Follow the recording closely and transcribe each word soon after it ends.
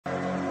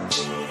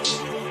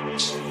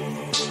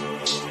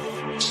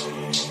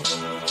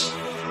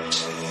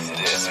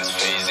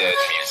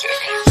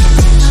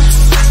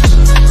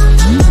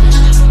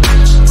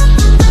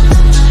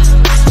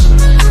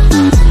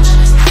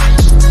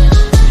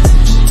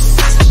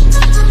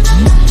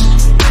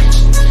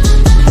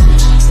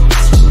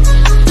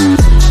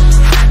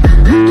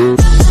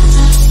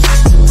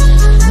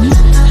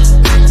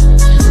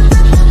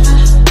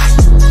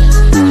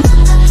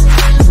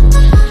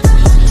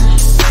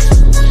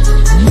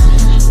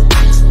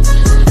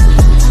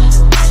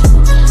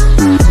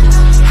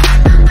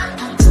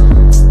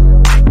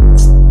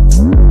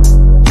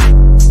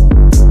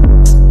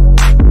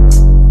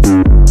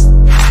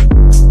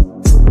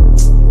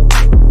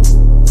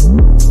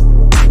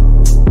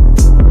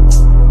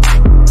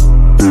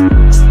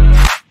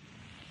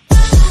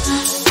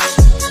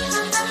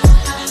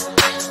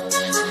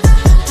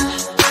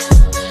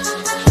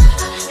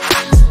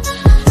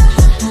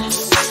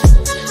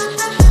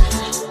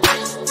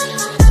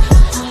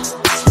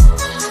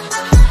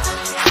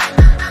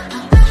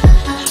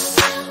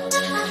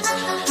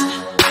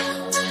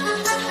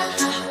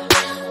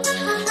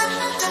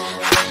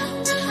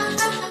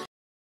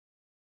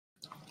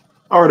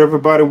All right,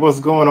 everybody, what's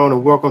going on?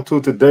 And welcome to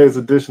today's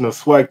edition of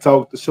SWAC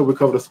Talk, the show we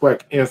cover the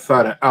SWAC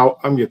inside and out.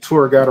 I'm your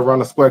tour guide around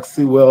the SWAC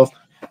Sea Wells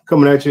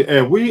coming at you,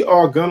 and we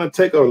are gonna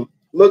take a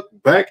look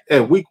back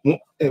at week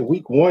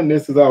one.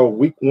 This is our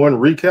week one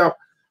recap.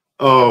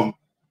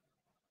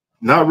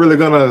 Not really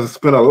gonna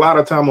spend a lot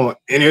of time on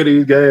any of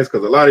these games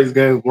because a lot of these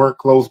games weren't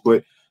close,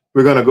 but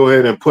we're gonna go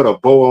ahead and put a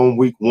bow on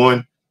week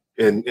one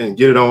and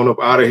get it on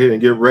up out of here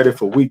and get ready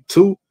for week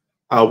two.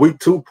 Week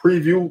two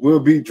preview will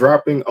be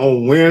dropping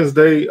on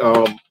Wednesday.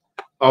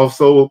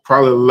 Also,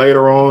 probably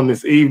later on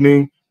this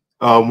evening,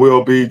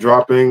 we'll be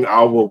dropping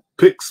our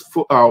picks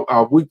for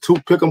our week two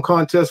pick'em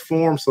contest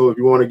form. So if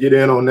you want to get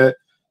in on that,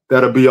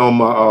 that'll be on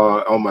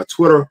my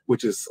Twitter,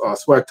 which is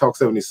SWAC Talk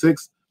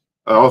 76.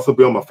 I'll also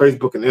be on my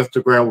Facebook and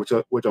Instagram,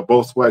 which are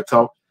both SWAC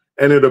Talk,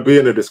 and it'll be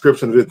in the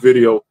description of this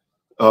video,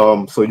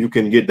 so you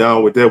can get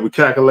down with that. We're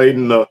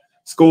calculating the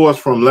scores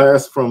from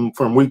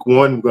week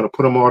one. We're gonna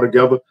put them all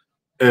together.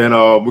 And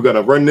we're going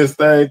to run this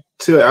thing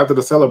till after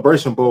the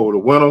Celebration Bowl. The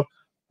winner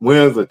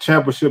wins a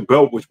championship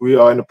belt, which we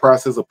are in the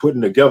process of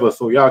putting together.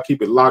 So y'all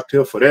keep it locked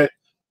here for that,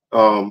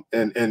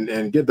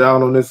 and get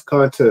down on this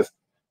contest.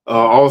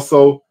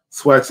 Also,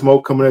 SWAC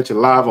Smoke coming at you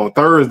live on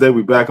Thursday.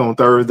 We're back on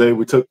Thursday.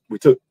 We took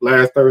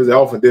last Thursday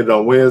off and did it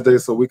on Wednesday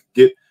so we could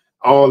get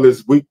all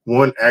this week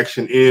one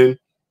action in.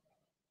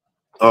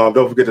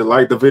 Don't forget to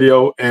like the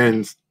video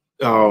and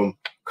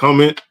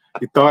comment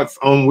your thoughts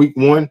on week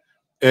one.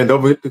 And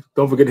don't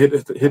forget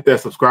to hit that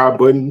subscribe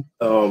button.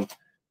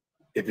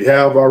 If you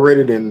have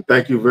already, then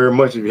thank you very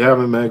much. If you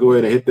haven't, man, go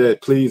ahead and hit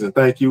that, please, and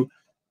thank you.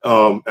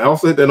 And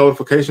also hit that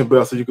notification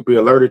bell so you can be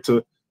alerted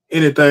to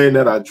anything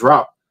that I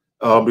drop,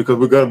 because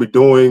we're going to be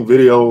doing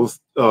videos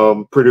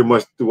pretty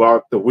much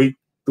throughout the week,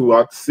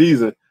 throughout the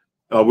season.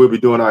 We'll be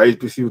doing our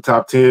HBCU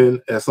top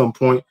 10 at some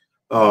point,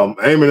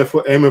 aiming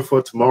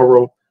for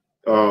tomorrow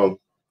for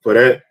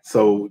that.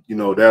 So,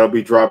 that'll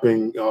be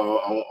dropping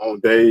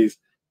on days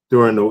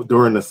during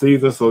the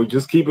season. So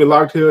just keep it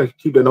locked here,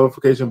 keep the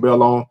notification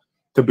bell on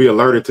to be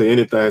alerted to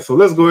anything. So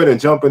let's go ahead and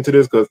jump into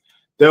this because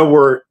there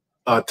were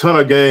a ton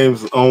of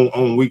games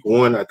on week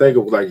one. I think it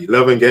was like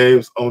 11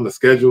 games on the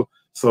schedule.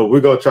 So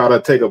we're going to try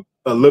to take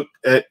a look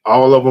at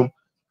all of them.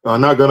 I'm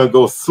not going to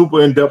go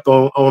super in-depth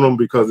on them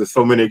because there's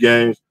so many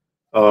games.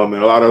 And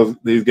a lot of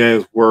these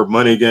games were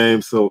money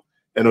games, so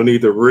I don't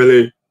need to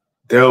really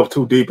delve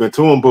too deep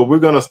into them. But we're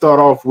going to start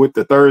off with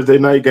the Thursday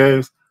night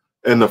games.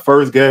 And the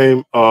first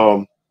game,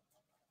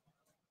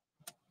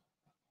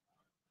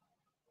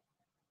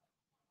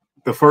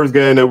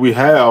 that we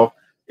have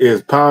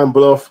is Pine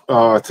Bluff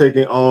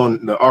taking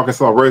on the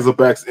Arkansas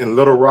Razorbacks in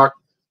Little Rock.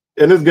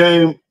 And this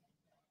game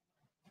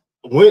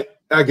went,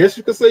 I guess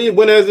you could say it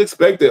went as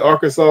expected.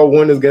 Arkansas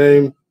won this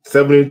game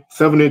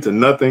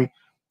 70-0.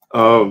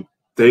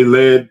 They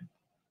led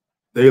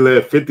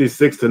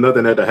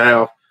 56-0 at the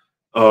half.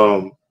 They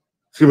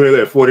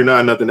led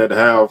 49-0 at the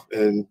half,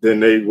 and then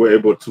they were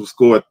able to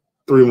score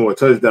 3 more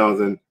touchdowns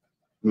and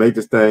make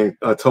this thing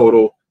a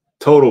total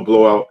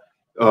blowout.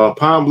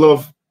 Pine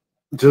Bluff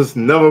just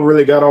never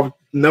really got off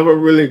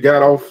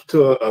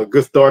to a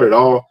good start at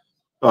all.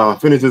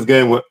 Finished this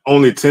game with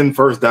only 10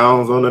 first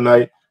downs on the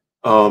night.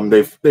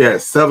 They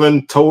had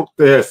 7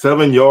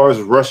 yards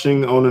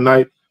rushing on the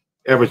night,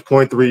 average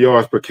 0.3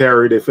 yards per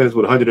carry. They finished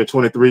with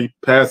 123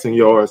 passing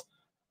yards,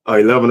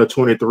 11 of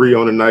 23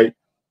 on the night.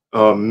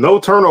 No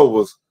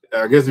turnovers.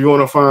 I guess if you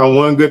want to find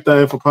one good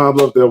thing for Pine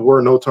Bluff, there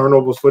were no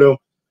turnovers for them.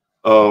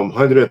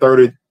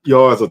 130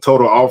 yards of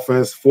total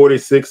offense,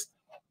 46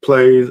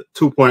 plays,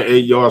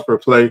 2.8 yards per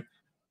play.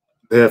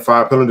 They had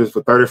 5 penalties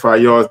for 35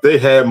 yards. They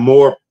had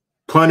more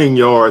punting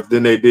yards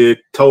than they did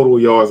total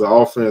yards of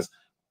offense.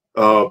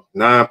 9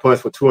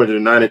 punts for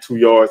 292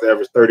 yards,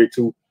 average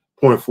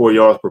 32.4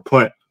 yards per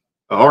punt.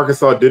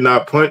 Arkansas did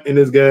not punt in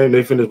this game.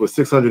 They finished with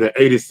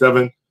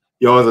 687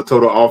 yards of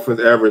total offense,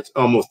 average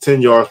almost 10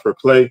 yards per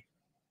play.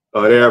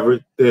 They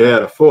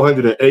had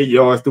 408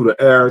 yards through the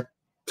air,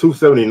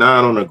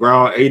 279 on the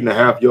ground,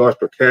 8.5 yards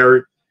per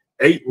carry,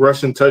 8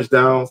 rushing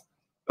touchdowns,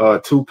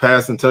 2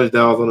 passing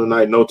touchdowns on the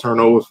night. No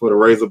turnovers for the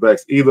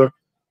Razorbacks either.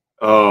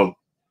 Pine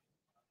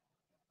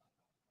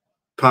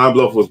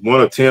Bluff was 1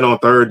 of 10 on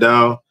third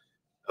down.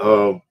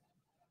 I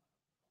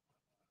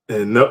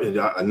never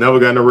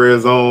got in the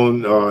red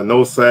zone.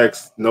 No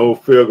sacks, no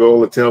field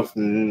goal attempts.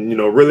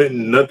 Really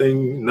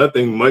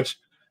nothing much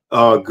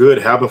good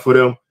happened for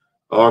them.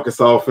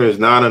 Arkansas finished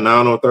 9 of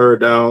 9 on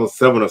third down,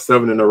 7 of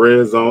 7 in the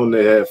red zone.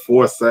 They had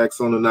 4 sacks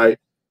on the night.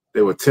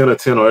 They were 10 of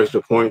 10 on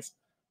extra points.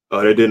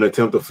 They didn't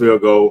attempt a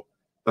field goal.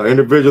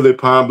 Individually,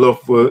 Pine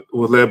Bluff was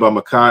led by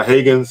Mekhi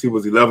Higgins. He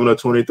was 11 of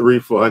 23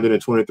 for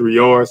 123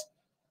 yards.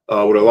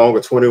 With a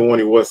longer 21,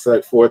 he was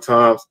sacked 4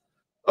 times.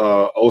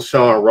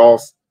 O'Shawn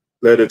Ross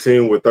led the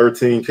team with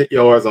 13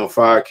 yards on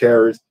 5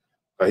 carries.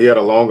 He had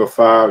a longer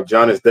 5.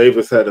 Jonas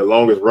Davis had the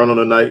longest run on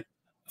the night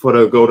for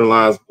the Golden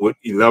Lions with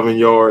 11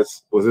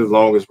 yards, was his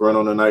longest run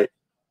on the night.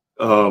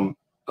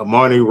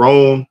 Amani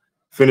Roan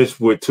finished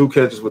with 2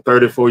 catches for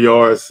 34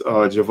 yards.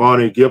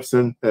 Giovanni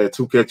Gibson had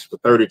 2 catches for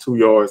 32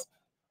 yards.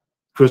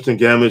 Christian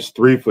Gamage,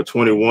 3 for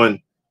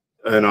 21.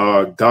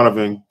 and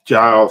Donovan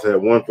Giles had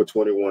 1 for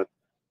 21.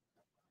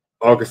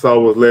 Arkansas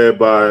was led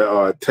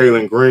by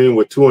Taylor Green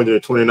with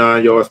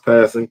 229 yards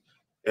passing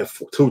and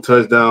 2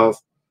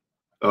 touchdowns.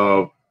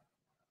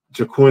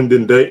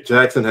 Jaquindon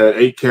Jackson had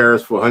 8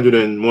 carries for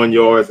 101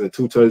 yards and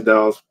 2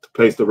 touchdowns to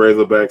pace the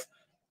Razorbacks.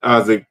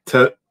 Isaac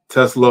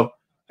Tesla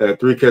had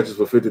 3 catches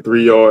for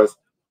 53 yards.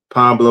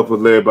 Pine Bluff was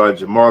led by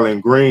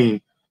Jamarlin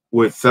Green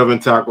with 7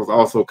 tackles.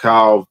 Also,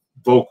 Kyle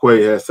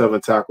Vokwe had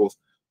 7 tackles.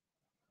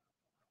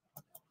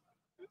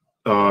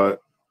 Ashoka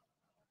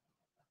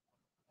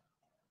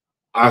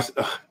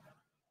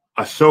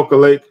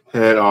Lake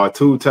had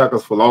 2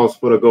 tackles for loss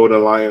for the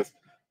Golden Lions.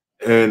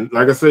 And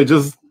like I said,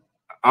 just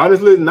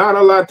honestly, not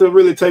a lot to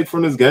really take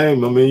from this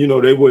game. I mean, you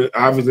know, they were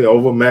obviously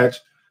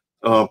overmatched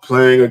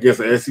playing against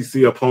an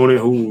SEC opponent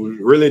who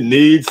really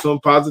needs some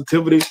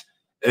positivity.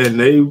 And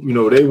they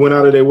went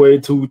out of their way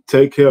to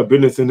take care of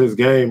business in this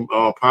game.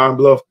 Pine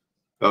Bluff,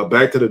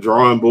 back to the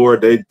drawing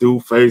board. They do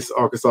face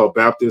Arkansas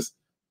Baptist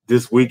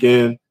this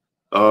weekend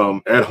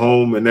at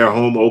home in their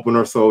home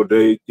opener. So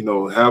they,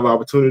 have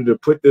opportunity to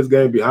put this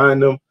game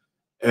behind them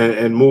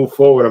and move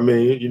forward. I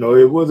mean,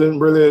 it wasn't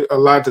really a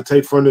lot to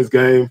take from this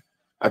game.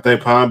 I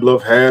think Pine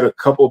Bluff had a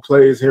couple of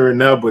plays here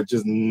and there, but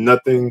just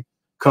nothing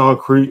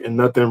concrete and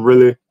nothing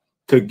really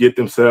to get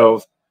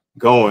themselves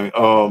going.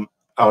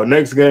 Our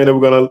next game that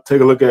we're going to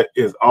take a look at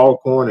is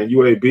Alcorn and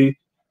UAB.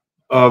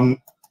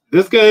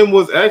 This game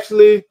was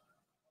actually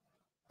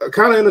a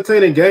kind of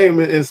entertaining game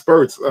in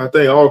spurts. I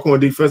think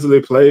Alcorn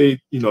defensively played,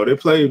 they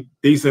played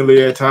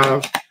decently at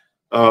times.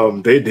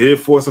 They did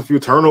force a few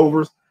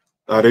turnovers.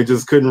 They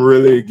just couldn't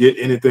really get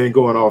anything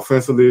going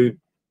offensively.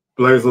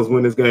 Blazers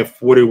win this game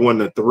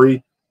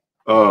 41-3.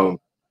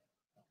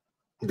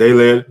 They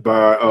led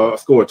by a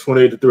score of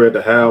 28-3 at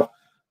the half.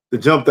 They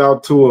jumped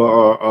out to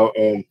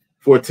a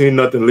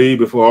 14-0 lead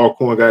before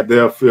Alcorn got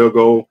their field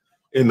goal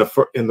in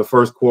the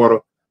first quarter.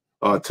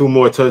 2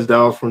 more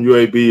touchdowns from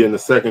UAB in the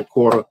second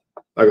quarter.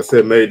 Like I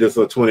said, made this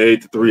a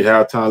 28-3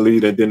 halftime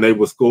lead, and then they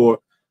would score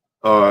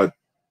 3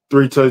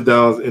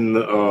 touchdowns in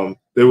the.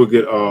 They would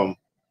get a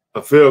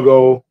field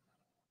goal.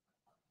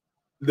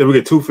 They would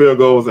get 2 field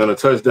goals and a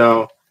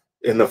touchdown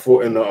in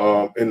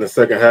the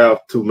second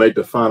half to make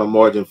the final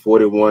margin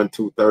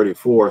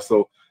 41-34.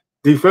 So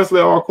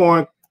defensively,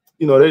 Alcorn,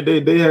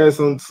 they had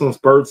some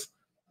spurts,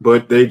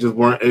 but they just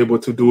weren't able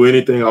to do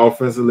anything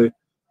offensively.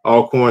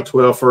 Alcorn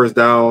 12 first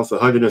downs,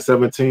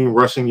 117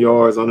 rushing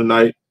yards on the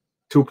night,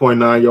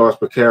 2.9 yards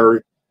per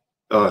carry,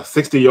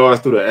 60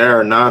 yards through the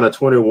air, 9 of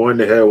 21.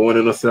 They had 1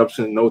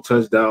 interception, no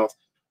touchdowns,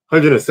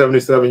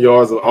 177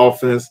 yards of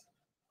offense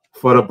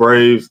for the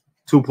Braves.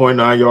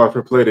 2.9 yards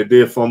per play. They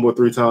did fumble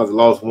 3 times,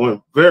 lost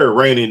 1. Very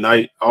rainy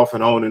night off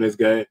and on in this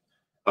game.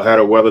 I had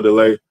a weather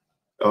delay.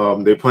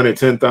 They punted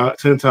 10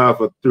 times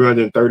for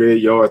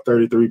 338 yards,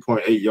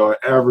 33.8 yard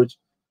average.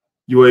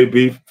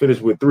 UAB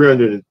finished with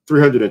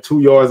 302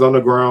 yards on the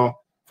ground,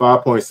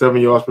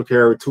 5.7 yards per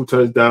carry, 2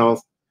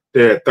 touchdowns.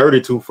 They had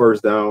 32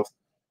 first downs.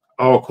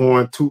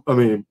 Alcorn,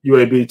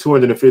 UAB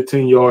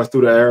 215 yards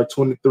through the air,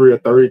 23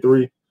 of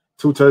 33,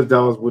 2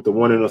 touchdowns with the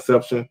 1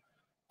 interception.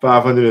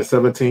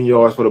 517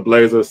 yards for the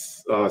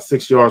Blazers,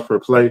 6 yards per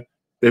play.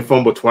 They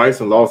fumbled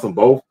twice and lost them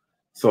both.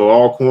 So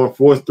Alcorn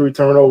forced 3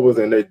 turnovers,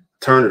 and they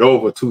turned it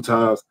over 2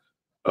 times.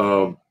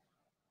 UAB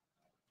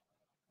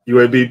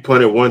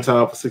punted 1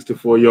 time for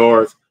 64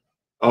 yards.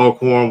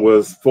 Alcorn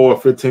was 4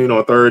 of 15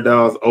 on third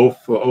downs, 0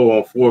 for 0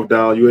 on fourth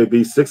down.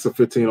 UAB 6 of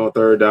 15 on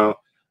third down,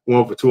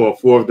 1 for 2 on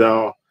fourth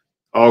down.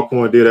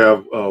 Alcorn did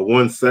have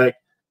 1 sack.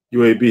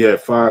 UAB had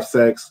 5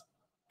 sacks.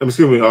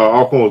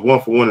 Alcorn was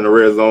 1 for 1 in the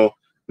red zone.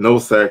 No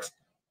sacks.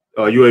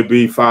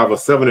 UAB 5 of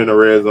 7 in the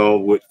red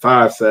zone with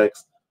 5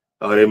 sacks.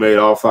 They made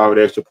all 5 of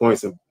the extra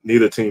points, and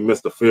neither team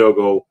missed a field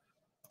goal.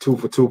 2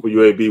 for 2 for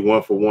UAB,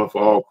 1 for 1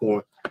 for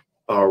Alcorn.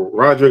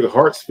 Roderick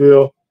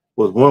Hartsfield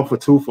was 1 for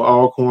 2 for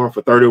Alcorn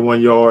for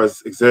 31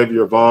 yards.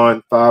 Xavier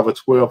Vaughn 5 of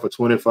 12 for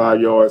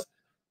 25 yards.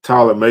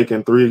 Tyler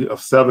Macon 3 of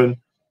 7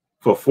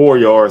 for 4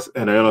 yards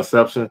and an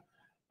interception.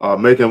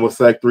 Macon was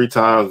sacked 3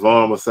 times.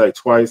 Vaughn was sacked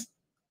twice.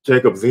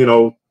 Jacob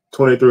Zeno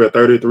 23 of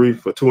 33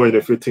 for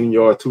 215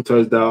 yards, 2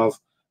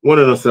 touchdowns, 1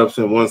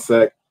 interception, 1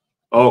 sack.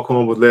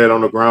 Alcorn was led on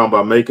the ground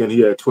by Macon.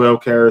 He had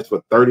 12 carries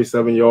for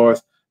 37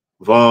 yards.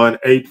 Vaughn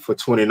 8 for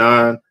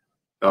 29.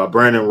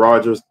 Brandon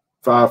Rogers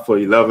 5 for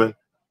 11.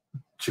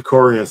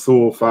 Chikorian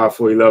Sewell 5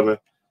 for 11.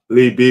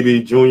 Lee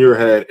Beebe Jr.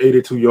 had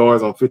 82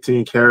 yards on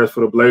 15 carries for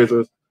the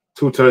Blazers,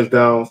 2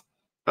 touchdowns.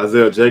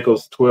 Isaiah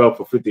Jacobs 12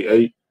 for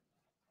 58.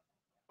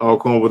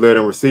 Alcorn was led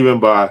in receiving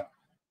by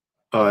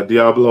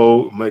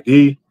Diablo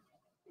McGee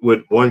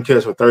with 1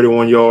 catch for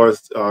 31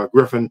 yards.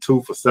 Griffin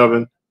 2 for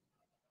 7.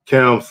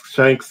 Cam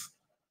Shanks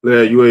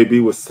led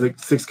UAB with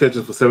 6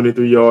 catches for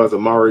 73 yards.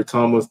 Amari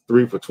Thomas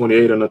 3 for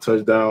 28 on a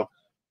touchdown.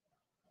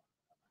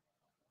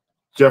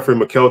 Jeffrey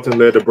McKelton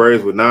led the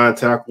Braves with 9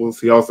 tackles.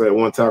 He also had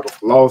 1 tackle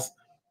for loss.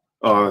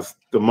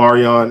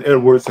 Demarion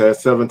Edwards had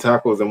 7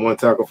 tackles and 1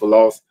 tackle for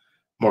loss.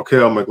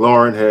 Markel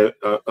McLaurin had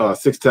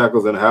 6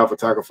 tackles and a half a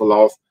tackle for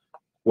loss.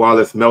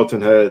 Wallace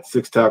Melton had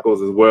 6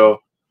 tackles as well.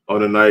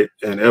 on the night,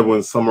 and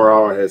Edwin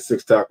Summerall had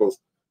 6 tackles.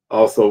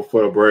 Also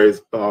for the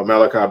Braves,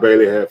 Malachi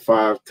Bailey had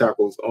 5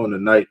 tackles on the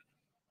night.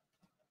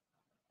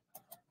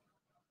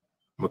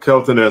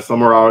 McKelton and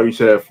Summerall each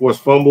had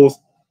forced fumbles,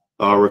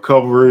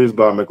 recoveries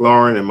by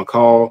McLaurin and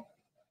McCall,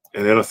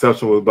 and the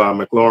interception was by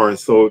McLaurin.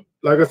 So,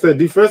 like I said,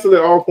 defensively,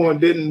 Alcorn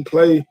didn't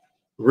play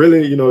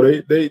really. You know,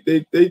 they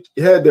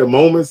had their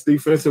moments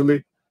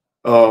defensively.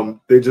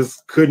 They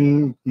just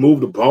couldn't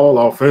move the ball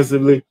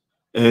offensively.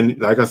 And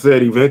like I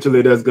said,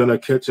 eventually that's gonna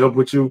catch up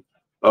with you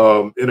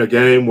in a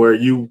game where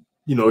you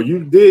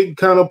did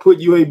kind of put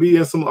UAB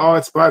in some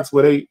odd spots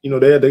where they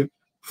had to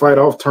fight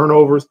off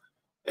turnovers,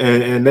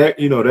 and that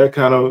that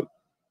kind of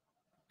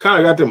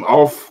got them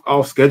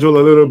off schedule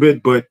a little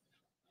bit. But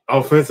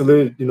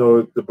offensively,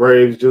 the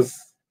Braves just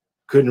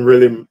couldn't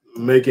really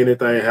make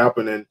anything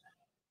happen. And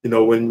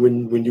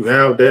when you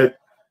have that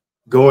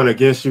going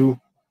against you,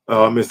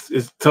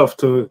 it's tough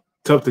to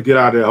get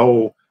out of that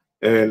hole,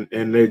 and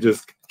they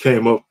just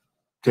came up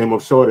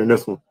short in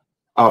this one.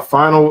 Our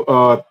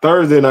final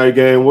Thursday night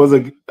game was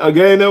a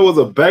game that was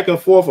a back and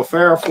forth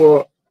affair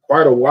for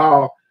quite a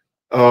while.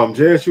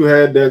 JSU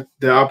had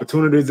their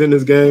opportunities in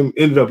this game,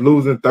 ended up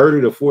losing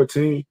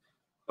 30-14.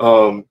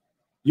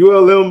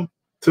 ULM,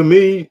 to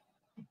me,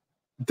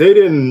 they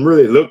didn't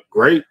really look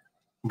great,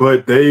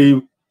 but they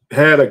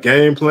had a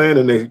game plan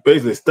and they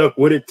basically stuck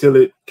with it till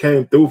it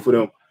came through for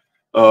them.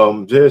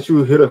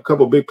 JSU hit a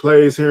couple big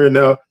plays here and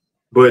there,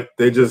 but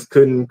they just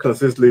couldn't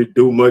consistently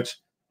do much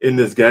in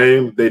this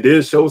game. They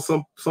did show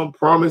some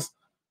promise,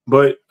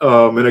 but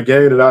in a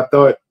game that I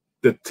thought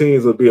the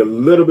teams would be a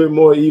little bit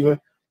more even,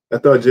 I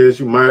thought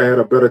JSU might have had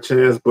a better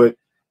chance, but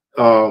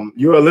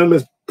ULM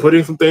is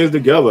putting some things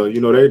together.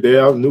 They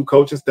have new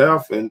coaching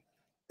staff, and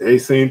they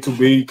seem to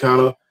be kind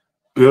of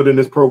building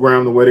this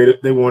program the way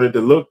they wanted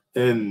to look,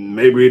 and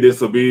maybe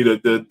this will be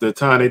the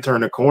time they turn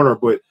the corner.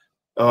 But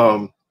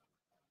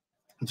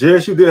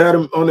JSU did have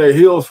them on their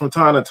heels from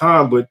time to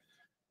time, but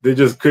they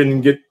just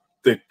couldn't get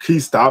the key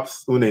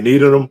stops when they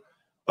needed them,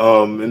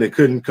 and they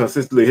couldn't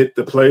consistently hit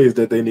the plays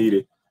that they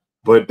needed.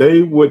 But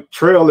they would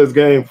trail this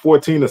game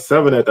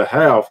 14-7 at the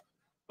half,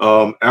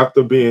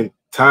 after being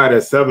tied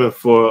at 7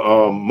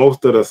 for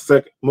most of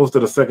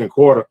the second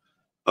quarter.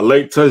 A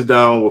late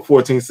touchdown with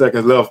 14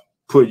 seconds left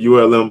put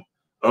ULM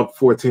up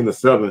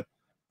 14-7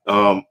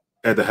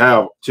 at the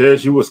half.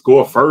 JSU would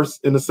score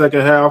first in the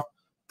second half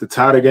to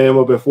tie the game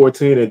up at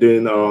 14, and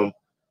then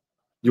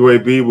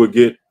UAB would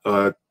get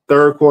a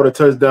third quarter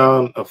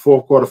touchdown, a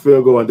fourth quarter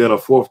field goal, and then a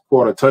fourth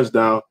quarter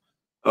touchdown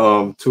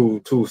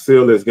to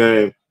seal this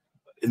game.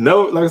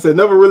 No, like I said,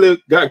 never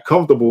really got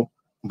comfortable,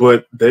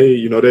 but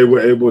they were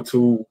able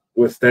to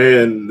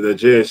withstand the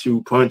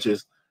JSU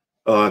punches.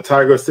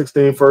 Tiger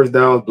 16 first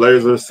downs,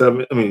 Blazers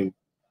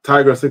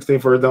Tiger 16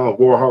 first downs,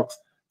 Warhawks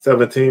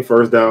 17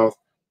 first downs.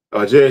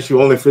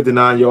 JSU only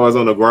 59 yards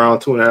on the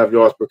ground, 2.5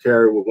 yards per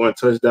carry with 1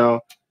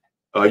 touchdown.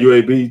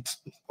 UAB,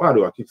 why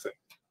do I keep saying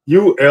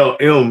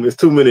ULM? It's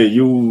too many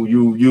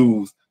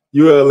U's.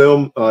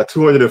 ULM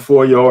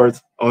 204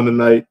 yards on the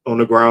night on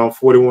the ground,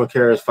 41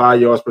 carries,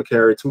 5 yards per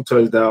carry, 2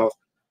 touchdowns,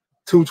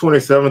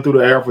 227 through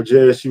the air for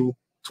JSU,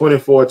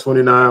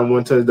 24-29,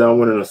 1 touchdown,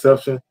 1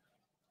 interception,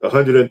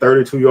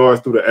 132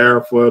 yards through the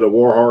air for the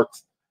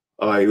Warhawks,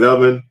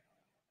 11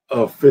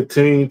 of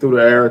 15 through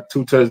the air,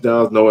 2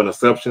 touchdowns, no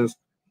interceptions.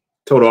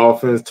 Total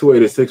offense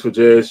 286 for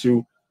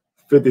JSU,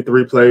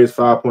 53 plays,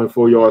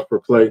 5.4 yards per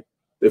play.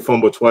 They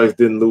fumbled twice,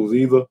 didn't lose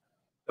either.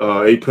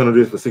 8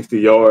 penalties for 60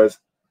 yards.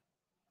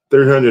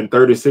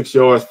 336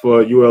 yards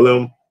for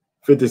ULM,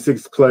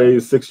 56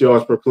 plays, 6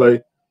 yards per play.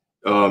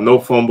 No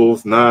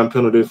fumbles, 9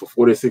 penalties for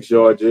 46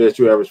 yards.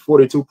 JSU averaged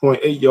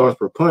 42.8 yards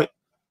per punt.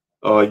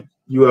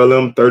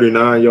 ULM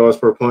 39 yards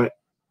per punt.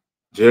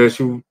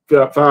 JSU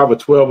 5 of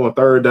 12 on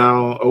third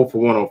down, 0 for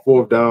 1 on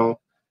fourth down.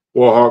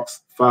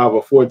 Warhawks 5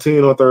 of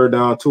 14 on third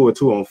down, 2 of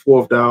 2 on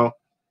fourth down.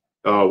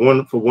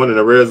 1 for 1 in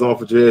the red zone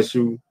for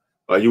JSU.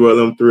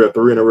 ULM 3 of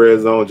 3 in the red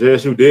zone.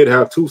 JSU did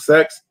have 2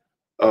 sacks.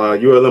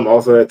 ULM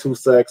also had 2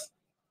 sacks.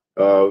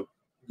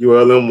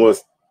 ULM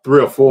was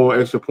 3 of 4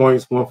 on extra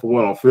points, 1 for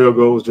 1 on field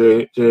goals.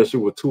 JSU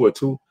was 2 of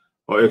 2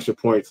 on extra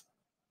points.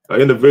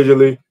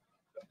 Individually,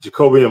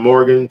 Jacoby and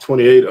Morgan,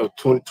 23 of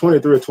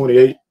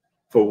 28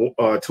 for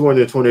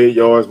 228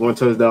 yards, 1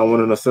 touchdown,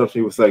 1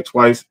 interception. He was sacked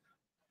twice.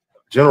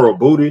 General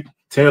Booty,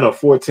 10 of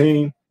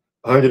 14,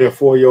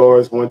 104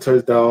 yards, 1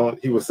 touchdown.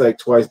 He was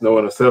sacked twice, no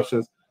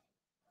interceptions.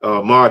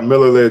 Maud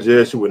Miller led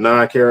JSU with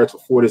 9 carries for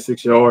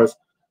 46 yards.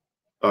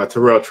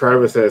 Terrell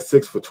Travis had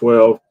 6 for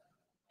 12.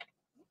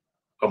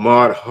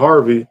 Ahmad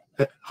Hardy,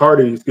 had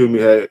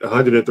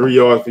 103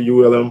 yards for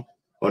ULM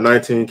on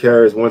 19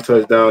 carries, 1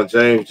 touchdown.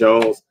 James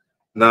Jones,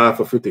 9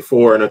 for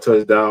 54 and a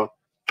touchdown.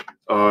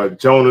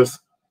 Jonas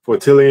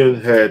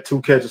Fortillion had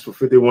 2 catches for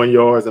 51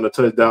 yards and a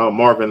touchdown.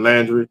 Marvin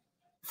Landry,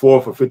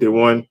 4 for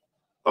 51.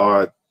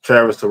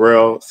 Travis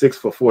Terrell, 6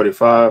 for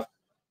 45.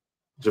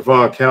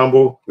 Javon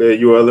Campbell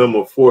led ULM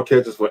with 4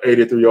 catches for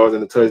 83 yards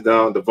and a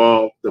touchdown.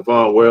 Devon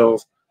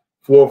Wells,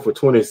 4 for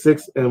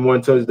 26 and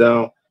 1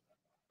 touchdown.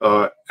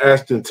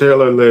 Ashton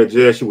Taylor led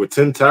JSU with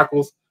 10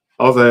 tackles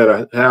Also had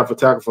a half a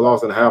tackle for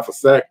loss and a half a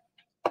sack.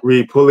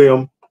 Reed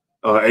Pulliam,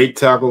 8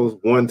 tackles,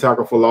 1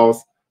 tackle for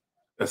loss.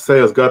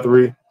 Isaiah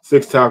Guthrie,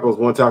 6 tackles,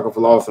 1 tackle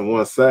for loss, and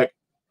 1 sack.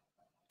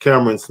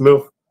 Cameron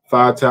Smith,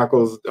 5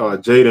 tackles.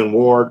 Jaden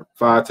Ward,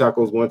 5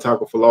 tackles, 1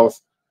 tackle for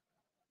loss.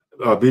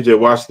 BJ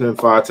Washington,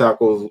 5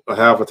 tackles, a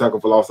half a tackle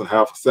for loss, and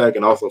half a sack.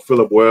 And also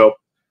Philip Webb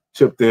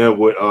chipped in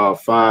with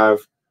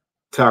 5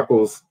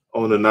 tackles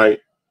on the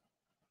night.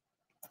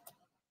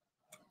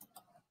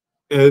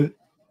 And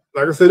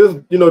like I said,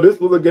 this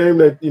was a game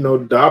that,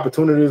 the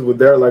opportunities were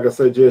there. Like I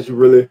said, JSU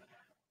really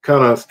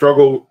kind of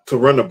struggled to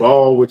run the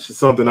ball, which is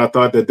something I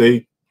thought that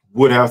they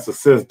would have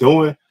success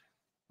doing,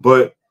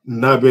 but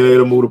not being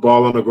able to move the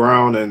ball on the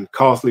ground and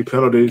costly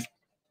penalties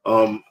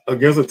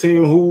against a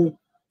team who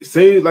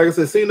seem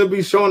to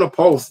be showing a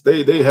pulse.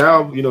 They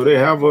have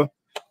a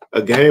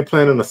game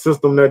plan and a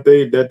system that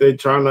they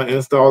trying to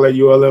install at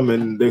ULM,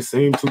 and they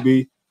seem to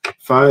be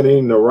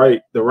finding the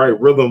right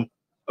rhythm.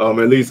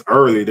 At least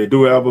early. They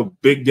do have a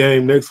big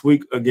game next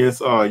week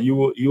against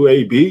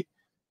UAB,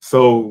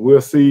 so we'll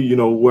see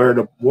where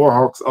the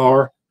Warhawks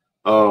are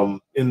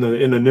in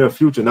the near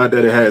future. Not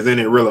that it has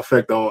any real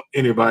effect on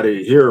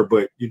anybody here,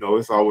 but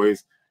it's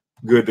always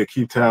good to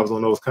keep tabs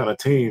on those kind of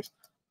teams.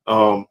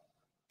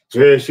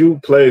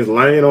 JSU plays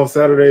Lane on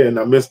Saturday, and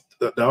I missed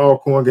the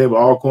Alcorn game. But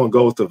Alcorn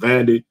goes to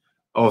Vandy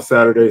on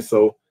Saturday,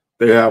 so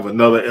they have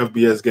another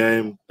FBS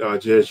game.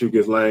 JSU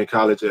gets Lane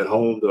College at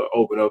home to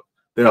open up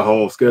their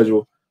home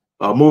schedule.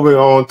 Moving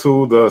on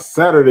to the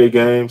Saturday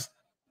games,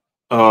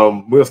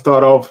 we'll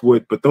start off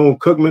with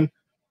Bethune-Cookman.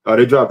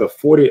 They dropped a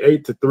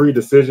 48-3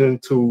 decision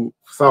to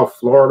South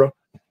Florida.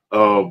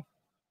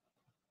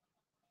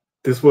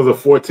 This was a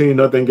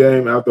 14-0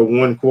 game after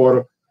 1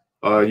 quarter.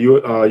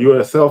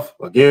 USF,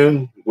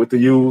 again, with the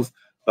U's.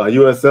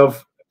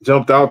 USF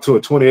jumped out to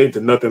a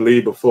 28-0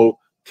 lead before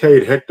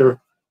Cade Hector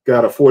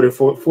got a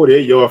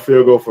 48-yard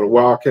field goal for the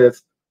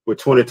Wildcats with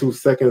 22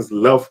 seconds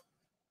left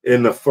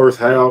in the first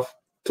half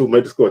to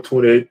make the score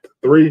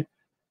 28-3.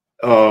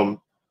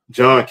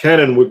 John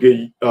Cannon would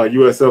get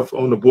USF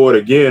on the board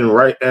again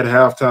right at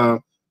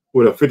halftime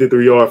with a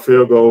 53-yard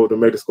field goal to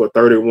make the score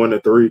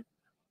 31-3.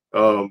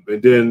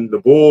 And then the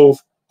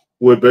Bulls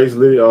would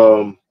basically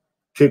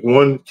kick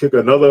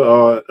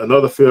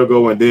another field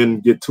goal and then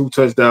get 2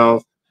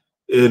 touchdowns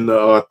in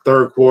the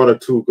third quarter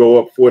to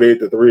go up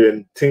 48-3.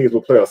 And teams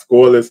will play a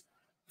scoreless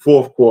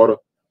fourth quarter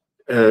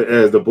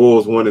as the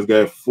Bulls won this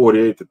game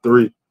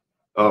 48-3.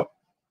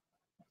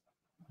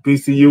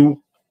 BCU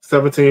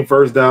 17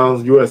 first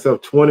downs,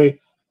 USF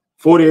 20,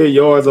 48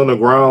 yards on the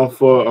ground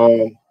for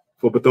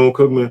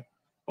Bethune-Cookman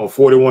on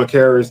 41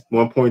 carries,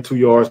 1.2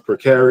 yards per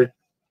carry.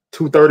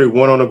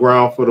 231 on the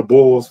ground for the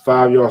Bulls,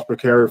 5 yards per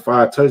carry,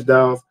 5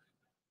 touchdowns.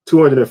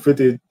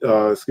 250.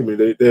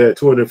 They had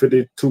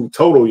 252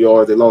 total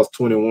yards. They lost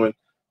 21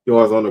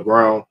 yards on the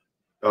ground.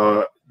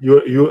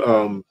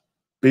 BCU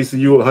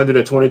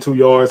 122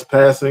 yards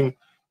passing,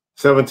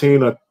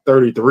 17 of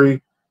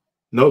 33,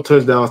 no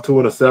touchdowns, 2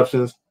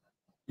 interceptions.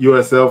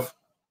 USF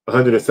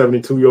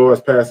 172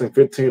 yards passing,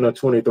 15 of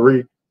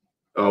 23,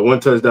 1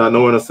 touchdown,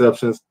 no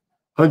interceptions.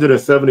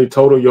 170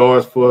 total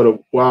yards for the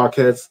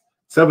Wildcats,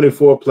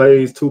 74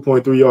 plays,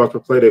 2.3 yards per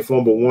play. They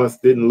fumbled once,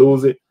 didn't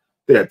lose it.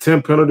 They had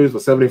 10 penalties for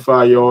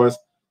 75 yards.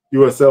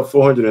 USF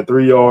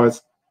 403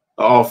 yards.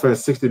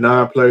 Offense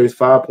 69 plays,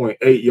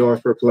 5.8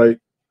 yards per play.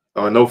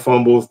 No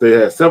fumbles. They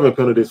had 7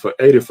 penalties for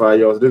 85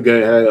 yards. This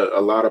game had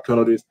a lot of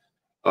penalties.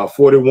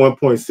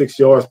 41.6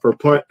 yards per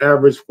punt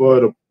average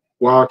for the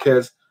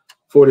Wildcats,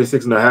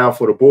 46.5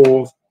 for the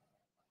Bulls.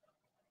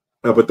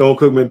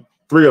 Bethune-Cookman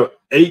 3 of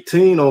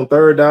 18 on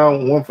third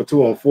down, 1 for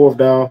 2 on fourth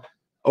down,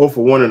 0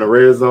 for 1 in the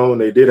red zone.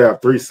 They did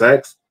have 3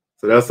 sacks,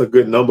 so that's a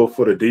good number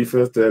for the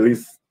defense to at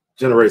least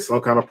generate some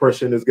kind of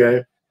pressure in this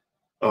game.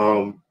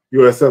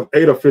 USF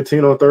 8 of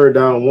 15 on third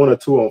down, 1 or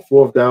 2 on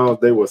fourth down.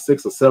 They were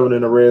 6 or 7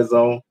 in the red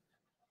zone.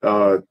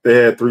 They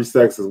had 3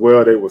 sacks as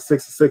well. They were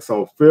 6 or 6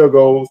 on field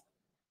goals.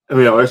 On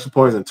extra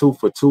points and 2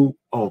 for 2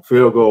 on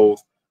field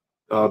goals.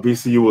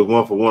 BCU was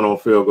 1 for 1 on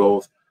field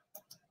goals.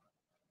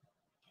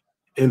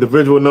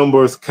 Individual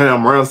numbers: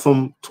 Cam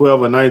Ransom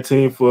 12 of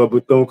 19 for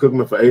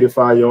Bethune-Cookman for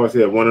 85 yards. He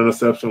had 1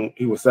 interception.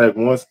 He was sacked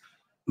once.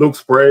 Luke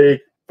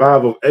Sprague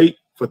 5 of 8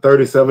 for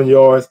 37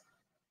 yards.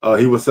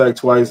 He was sacked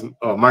twice.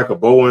 Michael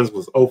Bowens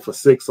was 0 for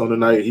 6 on the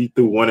night. He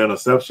threw 1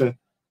 interception.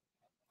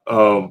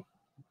 Byron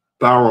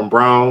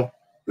Brown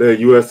led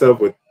USF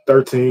with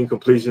 13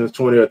 completions,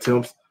 20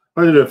 attempts,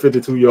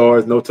 152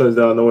 yards, no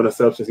touchdown, no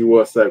interceptions. He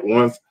was sacked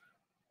once.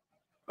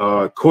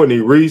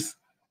 Courtney Reese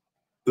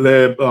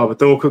led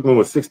Bethune-Cookman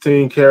with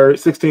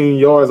 16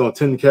 yards on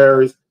 10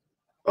 carries.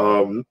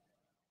 Cam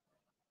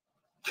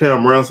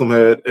Ransom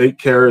had 8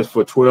 carries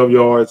for 12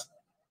 yards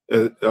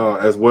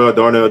as well.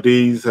 Darnell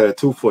Dees had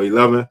 2 for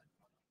 11.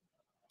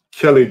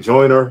 Kelly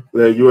Joyner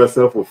led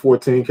USF with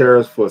 14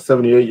 carries for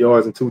 78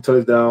 yards and 2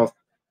 touchdowns.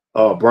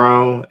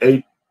 Brown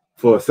 8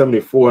 for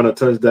 74 and a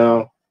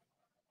touchdown.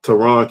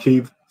 Teron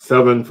Keith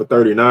 7 for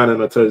 39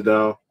 and a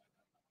touchdown.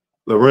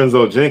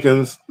 Lorenzo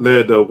Jenkins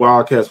led the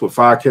Wildcats with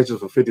 5 catches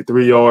for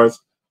 53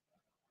 yards.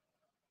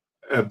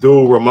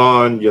 Abdul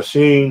Rahman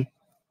Yashin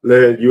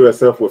led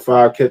USF with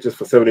 5 catches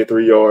for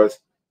 73 yards.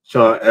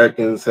 Sean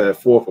Atkins had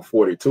 4 for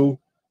 42.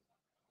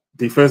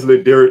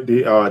 Defensively,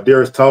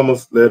 Darius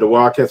Thomas led the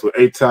Wildcats with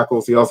 8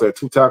 tackles. He also had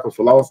 2 tackles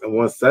for loss and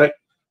 1 sack.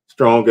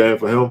 Strong game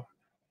for him.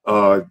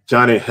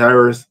 Johnny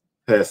Harris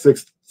had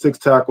six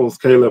tackles.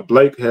 Caleb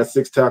Blake had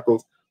 6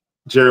 tackles.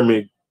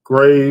 Jeremy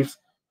Graves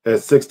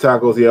had 6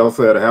 tackles. He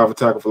also had a half a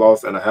tackle for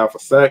loss and a half a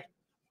sack.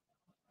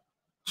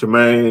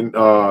 Jermaine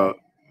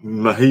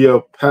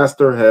Mahia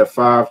Pastor had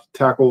 5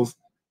 tackles.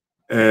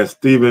 And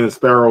Steven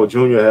Sparrow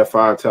Jr. had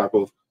 5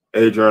 tackles.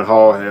 Adrian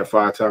Hall had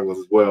 5 tackles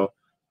as well.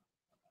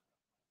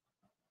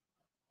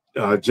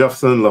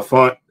 Jefferson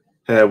LaFont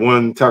had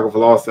 1 tackle for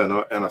loss and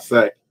a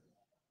sack.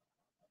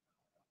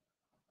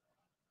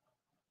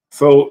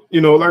 So,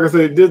 like I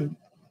said,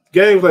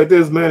 games like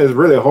this, man, is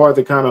really hard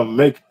to kind of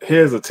make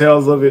heads or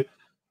tails of it.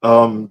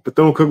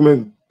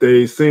 Bethune-Cookman,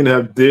 they seem to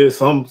have did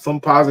some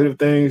positive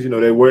things.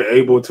 They were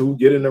able to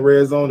get in the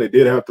red zone. They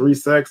did have 3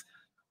 sacks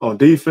on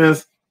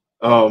defense.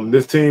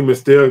 This team is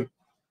still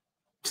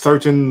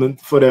searching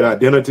for that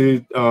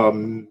identity.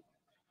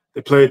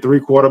 They played 3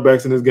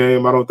 quarterbacks in this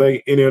game. I don't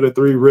think any of the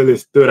 3 really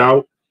stood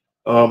out.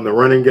 The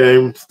running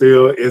game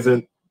still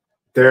isn't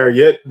there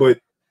yet, but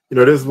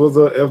this was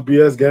a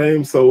FBS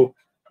game, so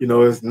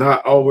it's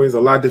not always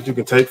a lot that you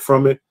can take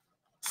from it.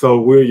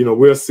 So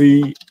we'll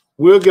see.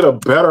 We'll get a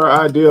better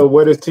idea of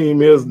where this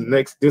team is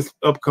this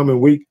upcoming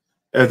week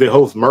as they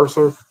host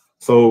Mercer.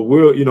 So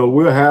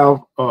we'll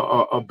have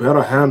a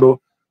better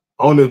handle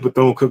on this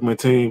Bethune-Cookman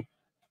team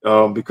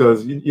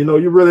because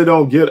you really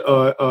don't get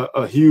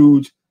a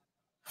huge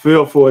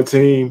feel for a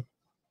team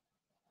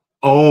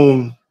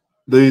on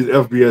these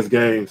FBS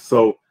games.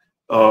 So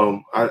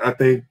I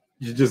think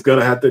you're just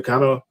gonna have to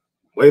kind of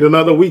wait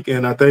another week,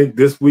 and I think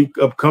this week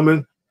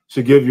upcoming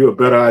should give you a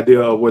better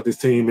idea of what this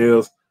team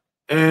is,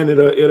 and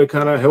it'll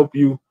kind of help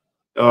you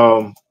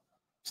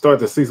start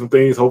to see some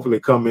things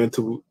hopefully come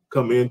into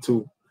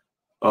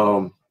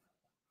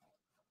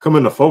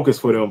focus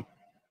for them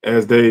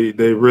as they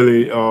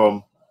really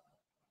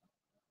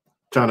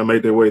trying to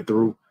make their way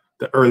through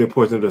the early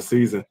portion of the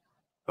season.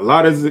 A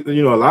lot is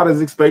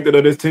expected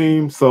of this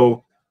team,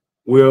 so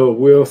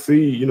we'll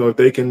see if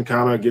they can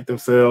kind of get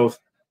themselves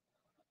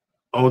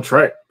on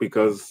track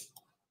because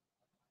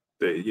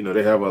they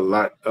have a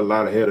lot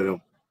ahead of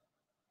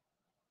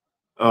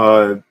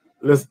them.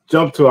 Let's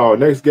jump to our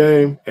next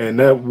game, and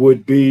that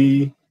would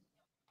be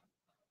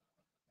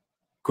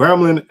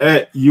Grambling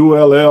at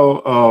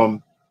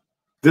ULL.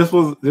 This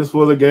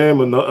was a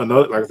game,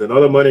 another like I said,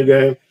 another money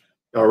game.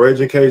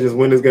 Raging Cajuns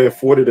win this game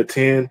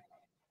 40-10.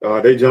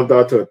 They jumped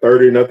out to a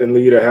 30-0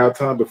 lead at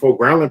halftime before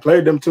Grambling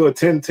played them to a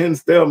 10-10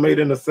 stalemate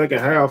in the second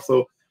half.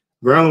 So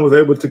Grambling was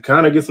able to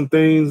kind of get some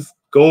things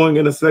going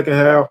in the second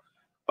half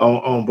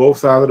on both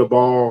sides of the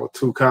ball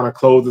to kind of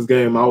close this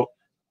game out.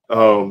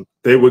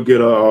 They would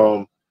get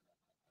a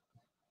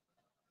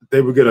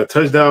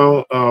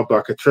touchdown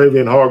by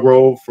Catravian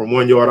Hargrove from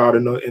 1 yard out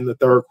in the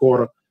third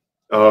quarter.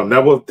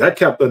 That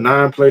kept a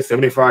 9-play,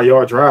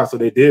 75-yard drive. So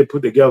they did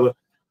put together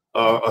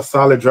a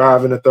solid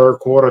drive in the third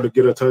quarter to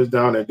get a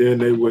touchdown, and then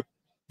they would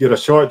get a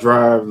short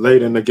drive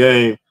late in the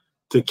game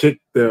to kick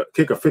a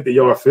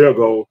 50-yard field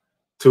goal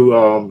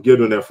to give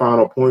them their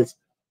final points.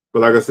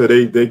 But like I said,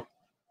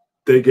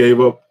 they gave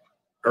up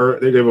a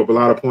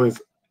lot of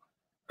points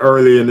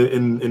early in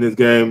this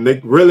game. They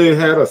really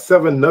had a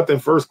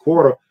 7-0 first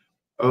quarter.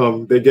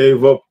 They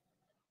gave up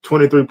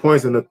 23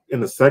 points in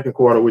the second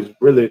quarter, which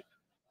really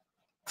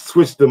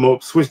switched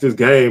this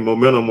game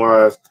momentum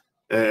wise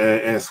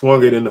and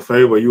swung it in the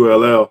favor of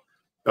ULL.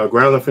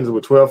 Grambling finished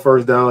with 12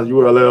 first downs,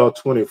 ULL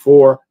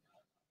 24.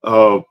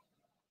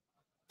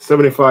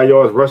 75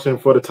 yards rushing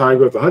for the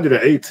Tigers,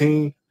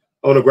 118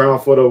 on the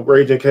ground for the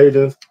Raging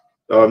Cajuns.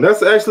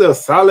 That's actually a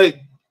solid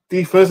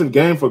defensive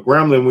game for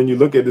Grambling when you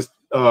look at this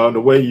the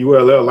way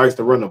ULL likes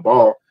to run the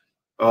ball.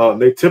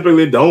 They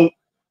typically don't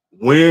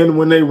win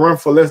when they run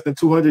for less than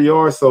 200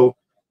 yards. So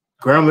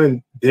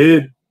Grambling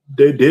did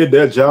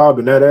their job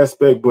in that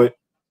aspect, but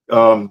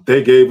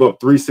they gave up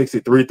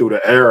 363 through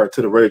the air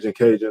to the Raging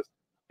Cajuns,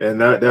 and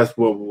that's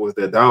what was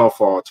their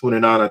downfall.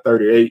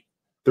 29-38,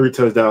 3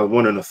 touchdowns,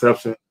 1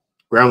 interception.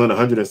 Grambling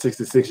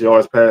 166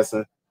 yards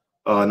passing,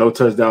 no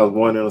touchdowns,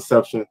 1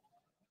 interception.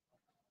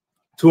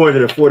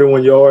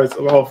 241 yards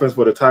of offense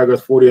for the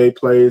Tigers, 48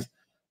 plays,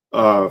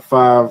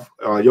 5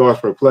 yards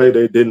per play.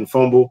 They didn't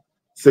fumble,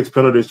 6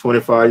 penalties,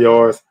 25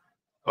 yards,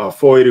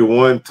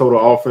 481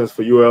 total offense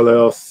for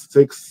ULL,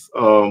 66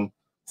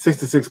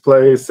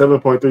 plays,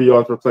 7.3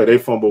 yards per play. They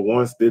fumbled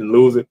once, didn't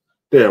lose it.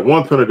 They had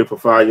 1 penalty for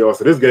 5 yards.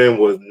 So this game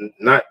was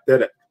not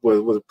that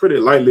was pretty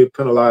lightly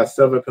penalized,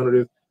 7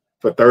 penalties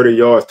for 30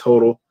 yards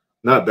total.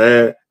 Not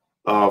bad.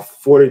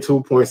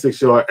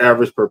 42.6 yard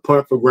average per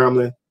punt for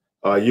Grambling.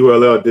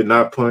 ULL did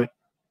not punt.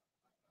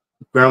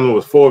 Grambling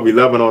was 4 of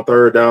 11 on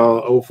third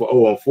down, 0 for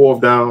 0 on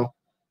fourth down,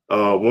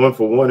 1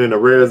 for 1 in the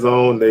red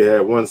zone. They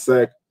had 1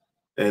 sack,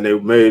 and they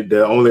made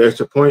their only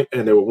extra point,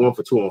 and they were 1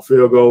 for 2 on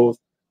field goals.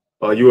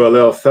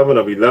 ULL 7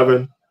 of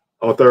 11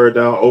 on third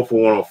down, 0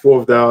 for 1 on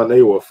fourth down.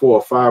 They were 4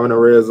 or 5 in the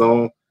red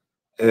zone,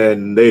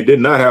 and they did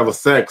not have a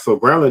sack. So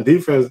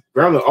Grambling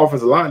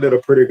offensive line did a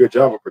pretty good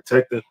job of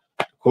protecting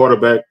the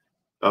quarterback.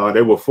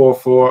 They were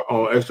 4-4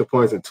 on extra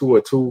points and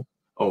 2-2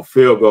 on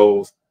field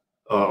goals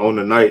on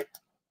the night.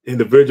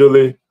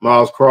 Individually,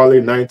 Miles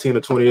Crawley, 19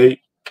 of 28,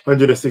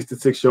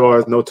 166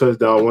 yards, no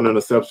touchdown, 1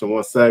 interception,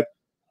 1 sack.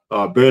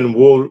 Ben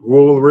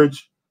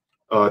Woolridge,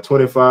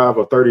 25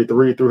 of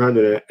 33,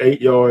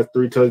 308 yards,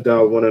 3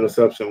 touchdowns, 1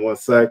 interception, 1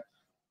 sack.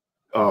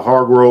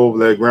 Hargrove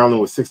led Grambling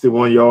with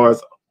 61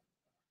 yards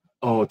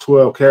on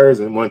 12 carries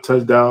and 1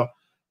 touchdown.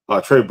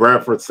 Trey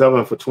Bradford,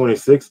 7 for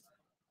 26.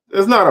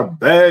 It's not a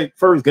bad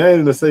first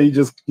game to say he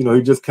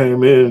just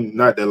came in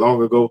not that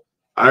long ago.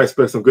 I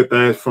expect some good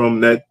things from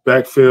that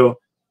backfield.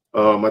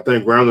 I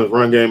think Grambling's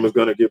run game is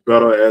going to get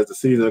better as the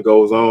season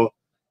goes on.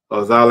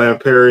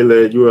 Zylan Perry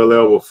led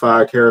ULL with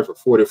 5 carries for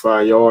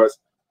 45 yards.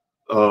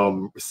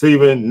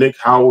 Receiving, Nick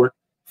Howard,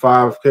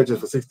 5 catches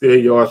for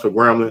 68 yards for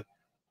Grambling.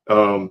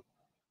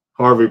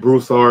 Harvey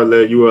Broussard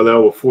led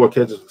ULL with 4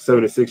 catches for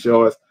 76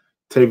 yards.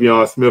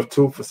 Tavion Smith,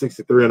 2 for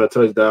 63 and a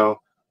touchdown.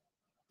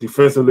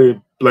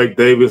 Defensively, Blake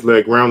Davis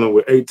led Grambling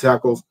with 8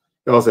 tackles.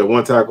 He also had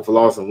 1 tackle for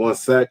loss and 1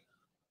 sack.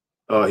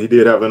 He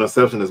did have an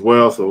interception as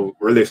well, so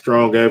really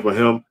strong game for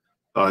him.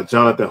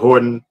 Jonathan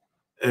Horton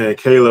and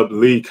Caleb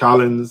Lee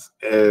Collins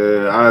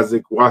and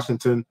Isaac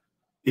Washington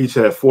each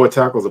had 4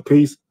 tackles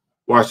apiece.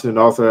 Washington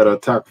also had a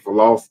tackle for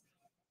loss.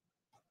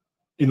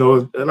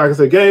 Like I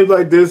said, games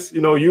like this,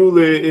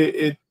 usually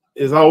it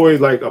is always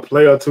like a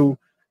play or two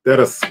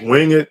that'll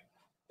swing it.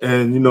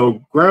 And,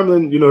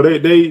 Grambling,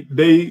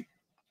 they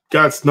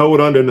got snowed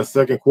under in the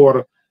second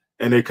quarter,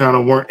 and they kind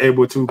of weren't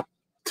able to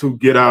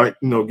get out,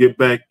 get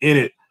back in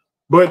it.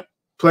 But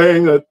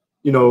playing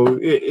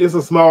it's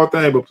a small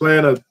thing, but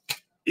playing a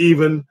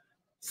even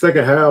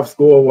second half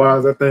score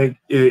wise, I think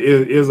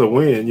is a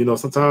win.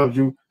 Sometimes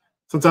you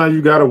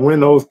got to win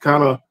those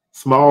kind of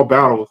small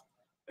battles,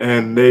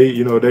 and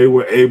they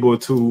were able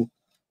to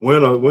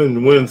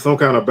win some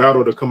kind of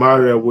battle to come out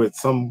of there with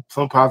some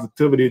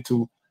positivity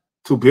to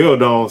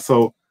build on.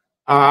 So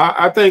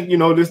I think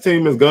this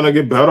team is gonna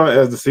get better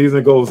as the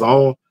season goes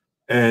on,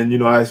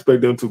 and I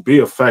expect them to be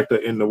a factor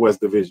in the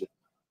West Division.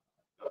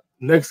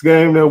 Next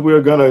game that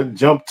we're gonna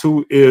jump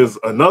to is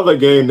another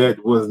game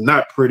that was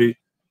not pretty,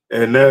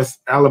 and that's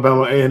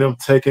Alabama A&M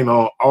taking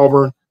on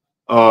Auburn.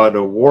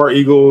 The War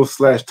Eagles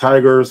 /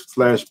 Tigers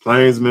 /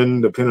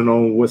 Plainsmen, depending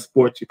on what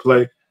sport you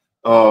play,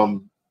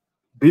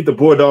 beat the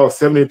Bulldogs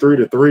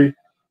 73-3.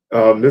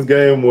 This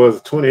game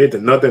was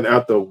 28-0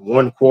 after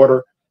 1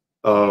 quarter.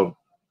 Auburn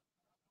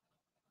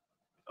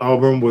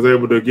was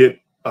able to get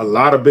a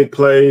lot of big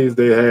plays.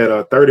 They had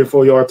a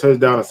 34-yard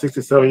touchdown, a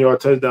 67-yard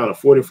touchdown, a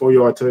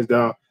 44-yard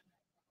touchdown,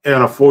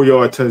 and a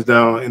 4-yard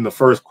touchdown in the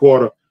first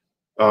quarter.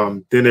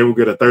 Then they would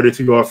get a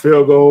 32-yard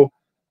field goal,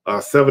 a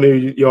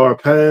 70-yard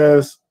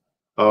pass.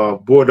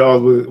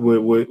 Bulldogs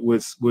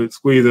would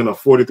squeeze in a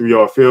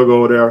 43-yard field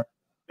goal there,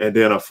 and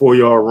then a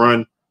 4-yard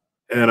run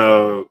and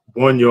a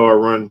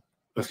 1-yard run.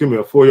 A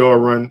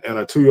 4-yard run and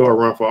a 2-yard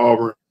run for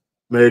Auburn.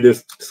 Made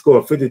this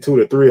score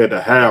 52-3 at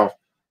the half.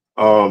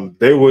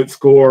 They would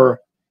score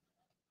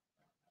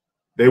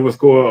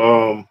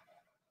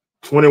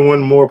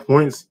 21 more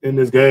points in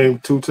this game,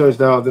 2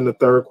 touchdowns in the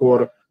third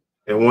quarter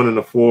and 1 in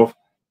the fourth.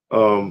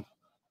 On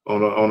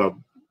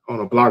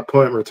a block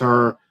punt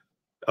return,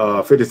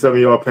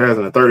 57-yard pass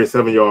and a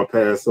 37-yard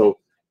pass. So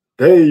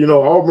they,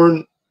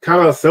 Auburn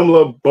kind of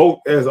similar boat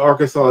as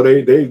Arkansas.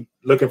 They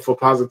looking for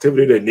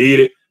positivity. They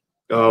need it.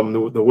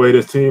 The way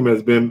this team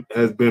has been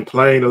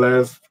playing the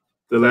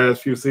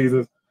last few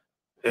seasons.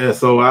 And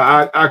so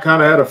I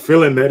kind of had a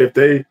feeling that if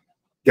they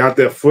got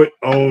their foot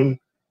on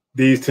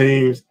these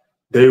teams,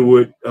 they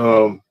would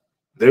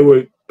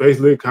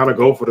basically kind of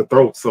go for the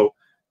throat. So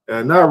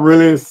not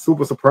really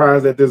super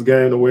surprised at this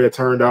game the way it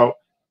turned out,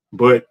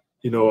 but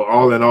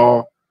all in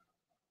all,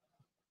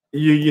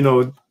 these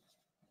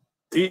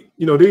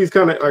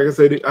kind of, like I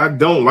said, I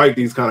don't like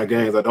these kind of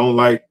games. I don't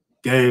like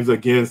games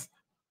against.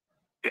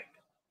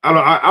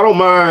 I don't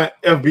mind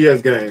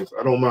FBS games.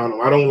 I don't mind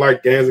them. I don't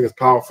like games against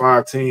Power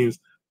 5 teams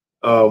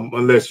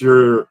unless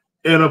you're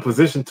in a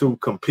position to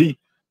compete.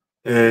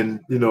 And,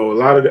 a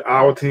lot of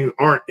our teams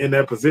aren't in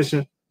that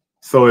position.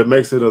 So it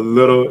makes it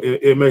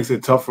it makes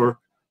it tougher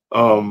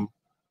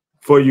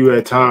for you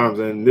at times.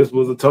 And this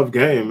was a tough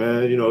game,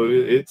 man.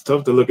 It's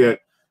tough to look at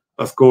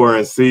a score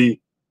and see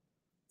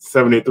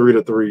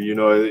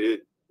 73-3.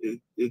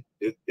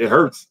 It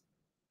hurts.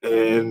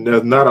 And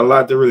there's not a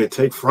lot to really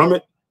take from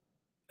it.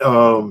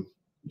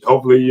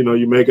 Hopefully,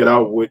 you make it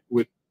out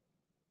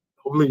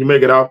hopefully you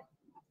make it out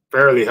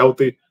fairly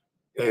healthy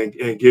and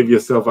give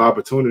yourself an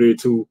opportunity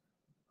to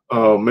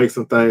make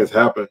some things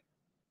happen.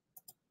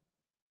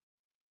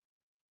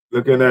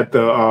 Looking at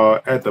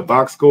the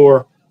box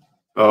score,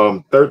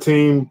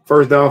 13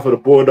 first down for the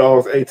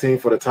Bulldogs, 18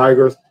 for the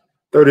Tigers,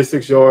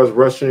 36 yards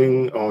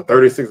rushing on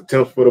 36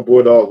 attempts for the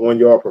Bulldogs, 1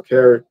 yard per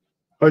carry,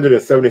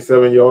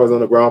 177 yards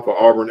on the ground for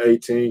Auburn,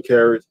 18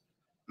 carries,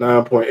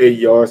 9.8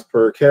 yards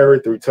per carry,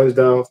 3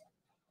 touchdowns.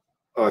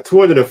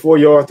 204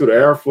 yards through the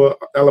air for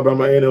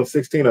Alabama A&M,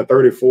 16 of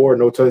 34,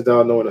 no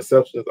touchdowns, no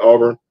interceptions.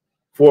 Auburn,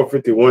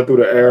 451 through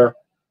the air,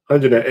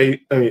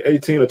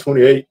 18 of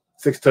 28,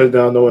 6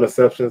 touchdowns, no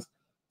interceptions.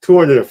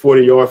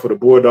 240 yards for the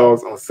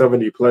Bulldogs on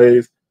 70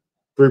 plays,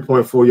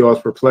 3.4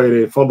 yards per play.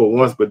 They fumbled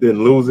once but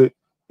didn't lose it.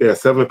 They had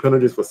 7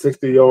 penalties for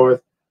 60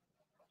 yards.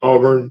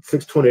 Auburn,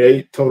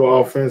 628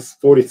 total offense,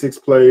 46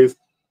 plays,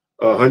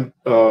 2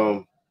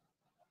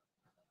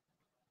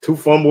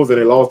 fumbles, and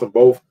they lost them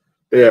both.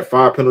 They had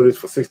 5 penalties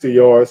for 60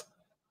 yards.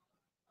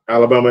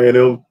 Alabama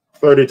A&M,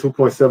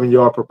 32.7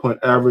 yard per punt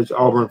average.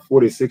 Auburn,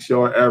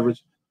 46-yard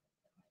average.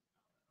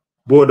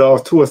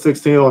 Bulldogs, 2 of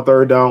 16 on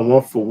third down,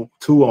 1 for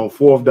 2 on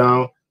fourth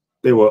down.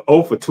 They were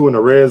 0 for 2 in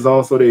the red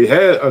zone, so they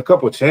had a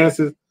couple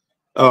chances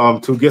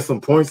to get some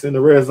points in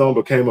the red zone,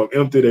 but came up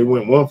empty. They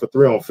went 1 for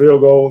 3 on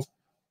field goals.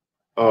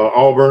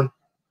 Auburn,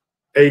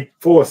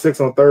 4 of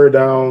 6 on third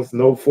downs,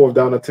 no fourth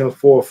down attempts,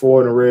 4 of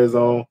 4 in the red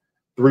zone,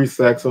 3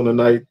 sacks on the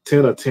night,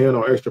 10 of 10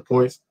 on extra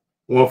points,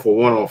 1 for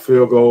 1 on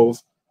field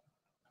goals.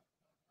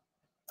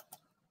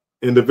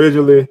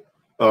 Individually,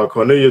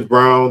 Cornelius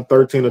Brown,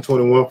 13 of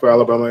 21 for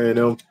Alabama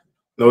A&M,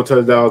 no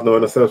touchdowns, no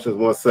interceptions,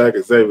 1 sack.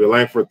 Xavier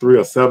Langford, 3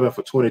 of 7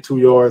 for 22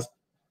 yards,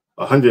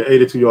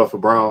 182 yards for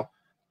Brown,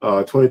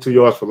 22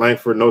 yards for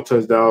Langford, no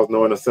touchdowns,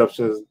 no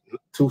interceptions,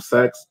 2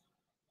 sacks.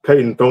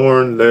 Peyton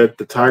Thorne led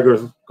the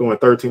Tigers, going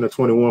 13 of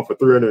 21 for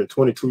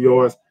 322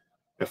 yards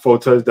and 4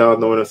 touchdowns,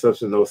 no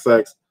interceptions, no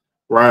sacks.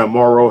 Ryan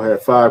Morrow had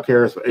 5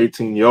 carries for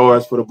 18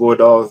 yards for the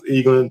Bulldogs.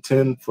 Eaglin,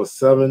 10 for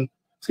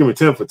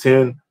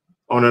 10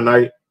 on the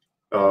night.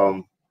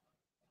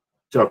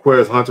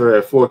 Jaquez Hunter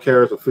had 4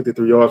 carries for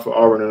 53 yards for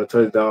Auburn and a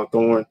touchdown.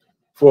 Thorne,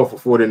 4 for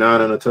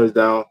 49 and a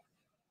touchdown.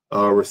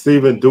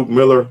 Receiving, Duke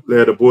Miller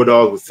led the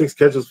Bulldogs with 6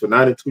 catches for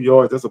 92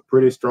 yards. That's a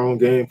pretty strong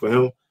game for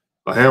him.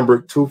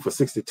 Hambrick, 2 for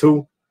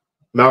 62.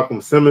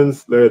 Malcolm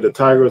Simmons led the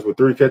Tigers with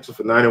 3 catches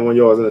for 91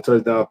 yards and a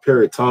touchdown.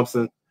 Perry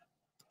Thompson,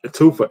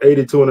 2 for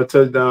 82 and a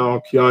touchdown.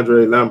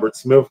 Keandre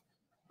Lambert-Smith,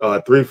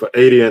 3 for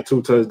 80 and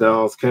 2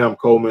 touchdowns. Cam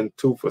Coleman,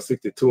 2 for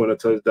 62 and a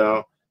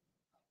touchdown.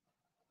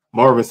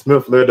 Marvin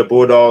Smith led the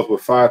Bulldogs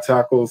with 5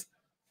 tackles.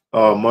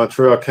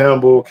 Montrell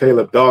Campbell,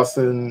 Caleb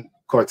Dawson,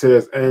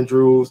 Cortez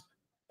Andrews,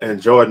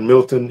 and Jordan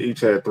Milton each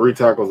had 3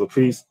 tackles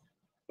apiece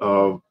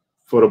for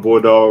the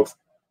Bulldogs.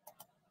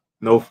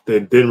 No, they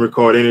didn't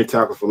record any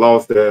tackles for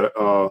loss. They had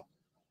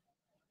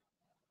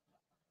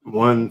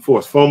 1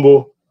 forced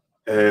fumble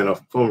and a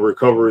fumble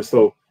recovery.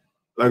 So,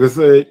 like I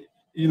said,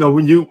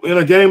 when you in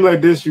a game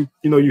like this, you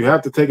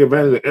have to take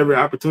advantage of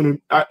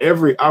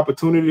every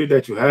opportunity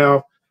that you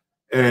have,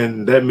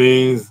 and that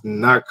means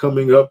not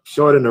coming up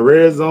short in the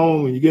red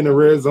zone. When you get in the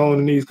red zone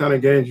in these kind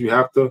of games, you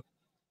have to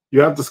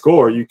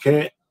score. You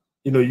can't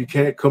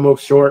come up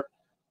short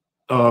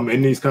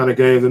in these kind of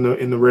games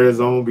in the red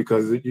zone,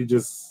 because you're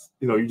just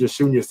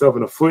shooting yourself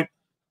in the foot,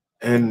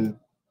 and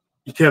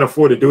you can't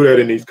afford to do that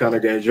in these kind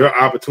of games. Your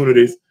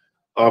opportunities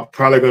are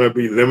probably going to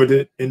be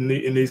limited in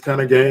these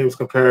kind of games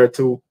compared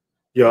to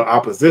your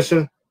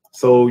opposition.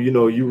 So,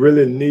 you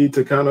really need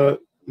to kind of,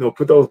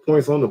 put those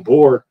points on the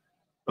board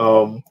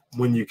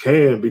when you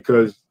can,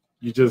 because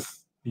you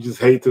just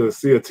hate to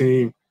see a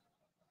team,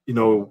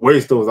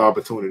 waste those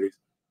opportunities.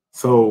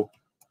 So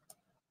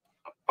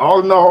all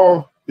in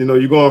all,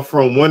 you're going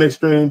from one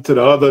extreme to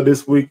the other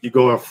this week. You're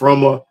going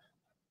from a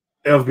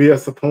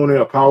FBS opponent,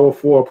 a Power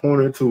 4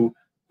 opponent, to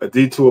a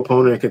D2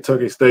 opponent in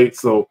Kentucky State.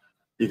 So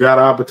you got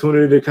an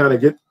opportunity to kind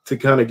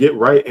of get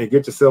right and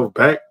get yourself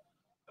back,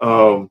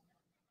 and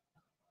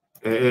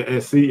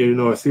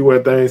see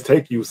where things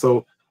take you.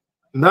 So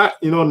there's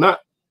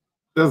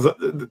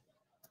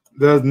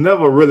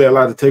never really a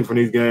lot to take from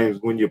these games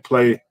when you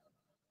play,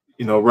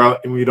 when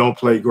you don't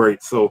play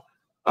great. So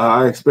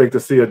I expect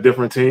to see a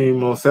different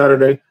team on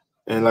Saturday.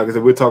 And like I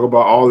said, we'll talk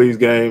about all these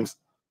games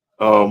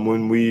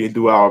when we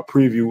do our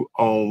preview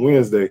on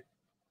Wednesday.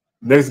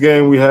 Next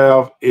game we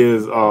have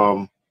is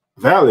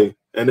Valley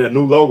and their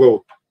new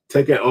logo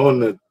taking on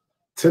the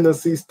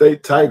Tennessee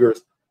State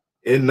Tigers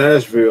in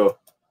Nashville.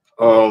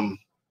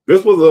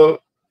 This was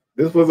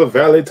a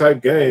Valley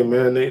type game,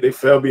 man. They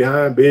fell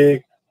behind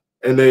big,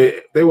 and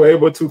they were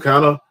able to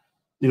kind of,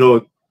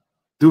 do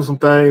some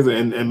things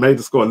and make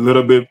the score a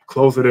little bit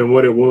closer than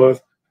what it was.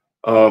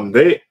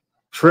 They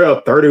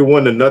trailed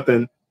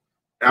 31-0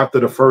 after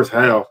the first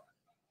half.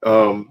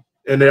 And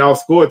they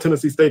outscored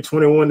Tennessee State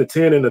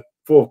 21-10 in the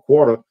fourth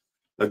quarter.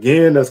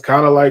 Again, that's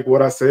kind of like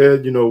what I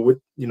said, with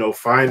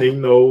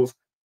finding those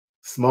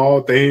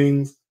small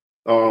things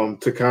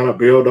to kind of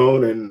build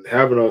on and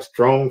having a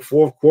strong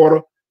fourth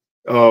quarter.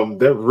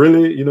 That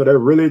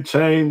really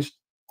changed.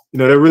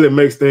 That really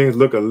makes things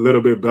look a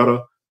little bit better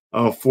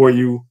for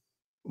you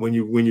when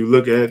you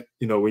look at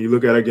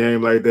a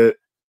game like that.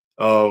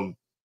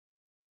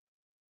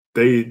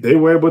 They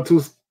were able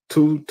to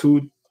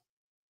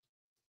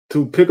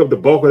pick up the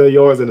bulk of their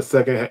yards in the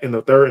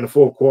third and the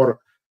fourth quarter.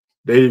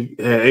 They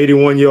had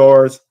 81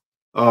 yards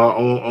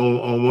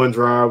on one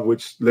drive,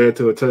 which led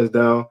to a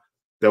touchdown.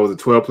 That was a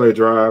 12-play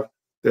drive.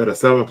 They had a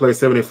 7-play,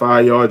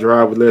 75-yard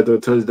drive, which led to a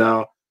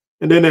touchdown.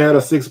 And then they had a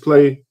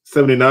 6-play,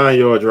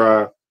 79-yard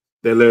drive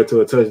that led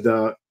to a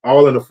touchdown,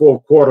 all in the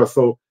fourth quarter.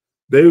 So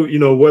they,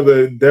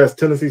 whether that's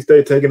Tennessee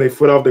State taking their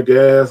foot off the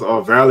gas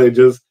or Valley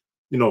just,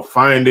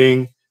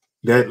 finding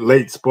that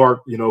late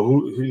spark,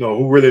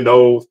 who really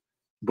knows.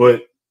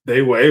 But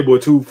they were able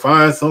to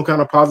find some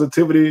kind of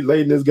positivity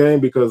late in this game,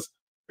 because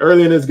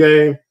early in this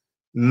game,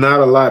 not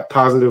a lot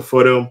positive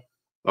for them.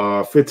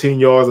 15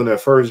 yards on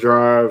that first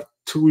drive,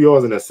 2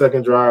 yards on that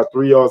second drive,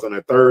 3 yards on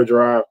that third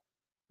drive,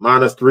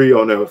 -3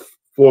 on their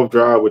fourth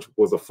drive, which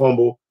was a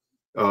fumble,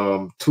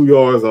 2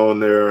 yards on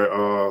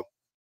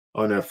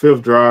their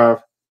fifth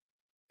drive,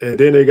 and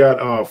then they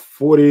got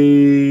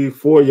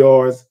 44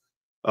 yards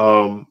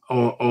on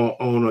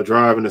a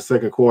drive in the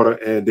second quarter,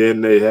 and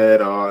then they had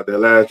their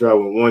last drive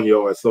with 1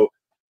 yard. So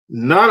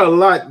not a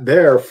lot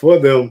there for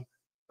them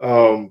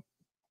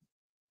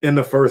in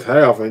the first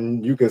half,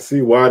 and you can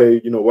see why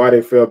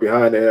they fell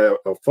behind. They had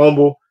a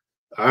fumble,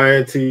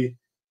 INT,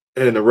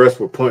 and the rest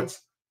were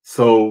punts.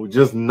 So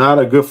just not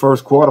a good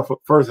first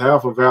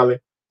half of Valley,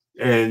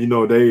 and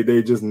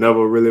they just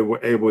never really were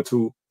able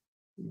to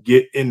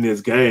get in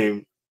this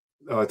game.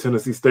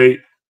 Tennessee State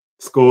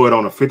scored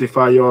on a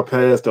 55-yard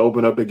pass to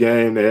open up the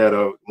game. They had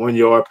a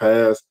 1-yard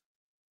pass.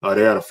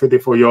 They had a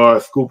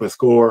 54-yard scoop and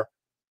score.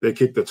 They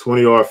kicked a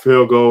 20-yard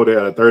field goal. They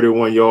had a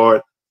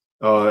 31-yard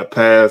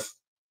pass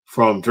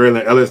from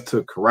Draylon Ellis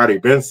to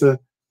Karate Benson.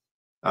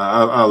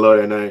 I love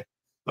that name.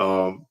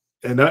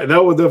 And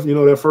that was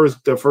definitely,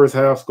 their first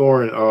half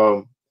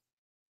scoring.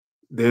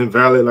 Then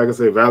Valley, like I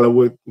said, Valley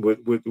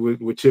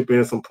would chip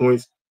in some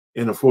points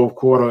in the fourth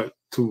quarter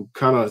to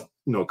kind of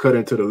cut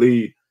into the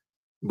lead,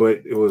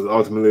 but it was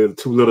ultimately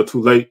too little,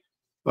 too late.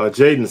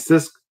 Jaden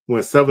Sisk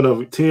went 7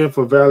 of 10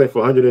 for Valley for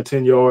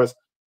 110 yards,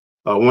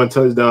 1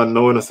 touchdown,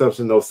 no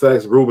interception, no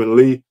sacks. Ruben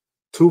Lee,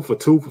 2 for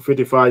 2 for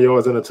 55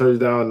 yards and a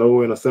touchdown, no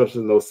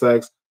interceptions, no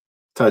sacks.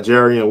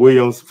 Tajarian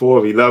Williams, 4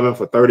 of 11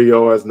 for 30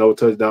 yards, no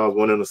touchdowns,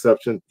 1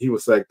 interception. He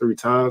was sacked 3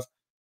 times.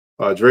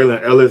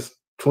 Draylon Ellis,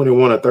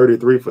 21 of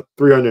 33 for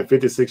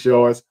 356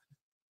 yards,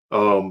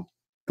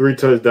 3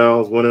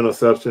 touchdowns, 1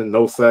 interception,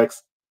 no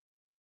sacks.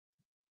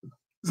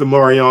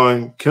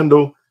 Zamarion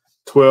Kendall,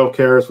 12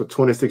 carries for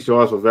 26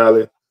 yards for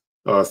Valley.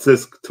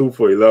 Sisk, 2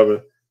 for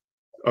 11.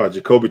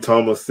 Jacoby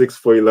Thomas, 6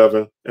 for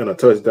 11 and a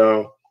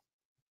touchdown.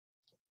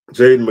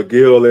 Jaden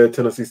McGill led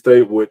Tennessee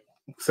State with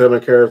 7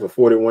 carries for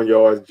 41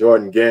 yards.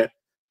 Jordan Gant,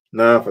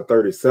 9 for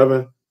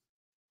 37.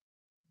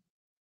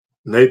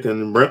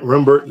 Nathan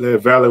Rembert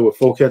led Valley with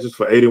 4 catches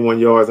for 81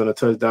 yards and a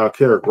touchdown.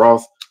 Kerrick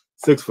Ross,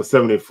 6 for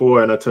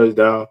 74 and a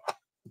touchdown.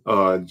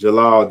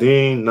 Jalal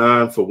Dean,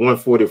 9 for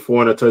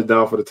 144 and a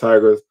touchdown for the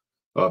Tigers.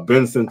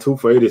 Benson, 2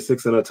 for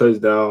 86 and a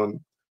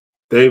touchdown.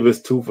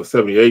 Davis, 2 for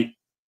 78.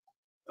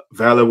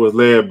 Valley was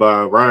led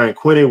by Ryan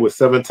Quinney with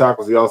 7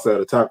 tackles. He also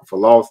had a tackle for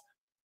loss.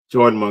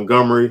 Jordan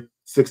Montgomery,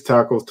 6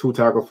 tackles, 2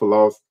 tackles for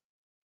loss.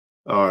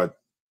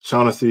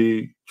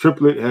 Shaughnessy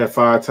Triplett had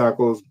 5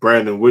 tackles.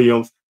 Brandon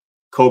Williams,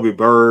 Kobe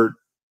Bird,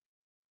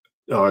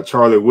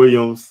 Charlie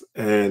Williams,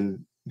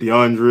 and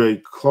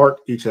DeAndre Clark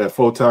each had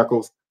 4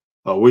 tackles.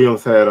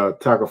 Williams had a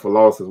tackle for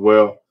loss as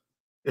well.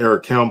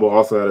 Eric Campbell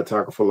also had a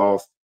tackle for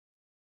loss.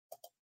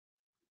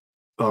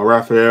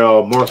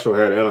 Raphael Marshall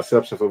had an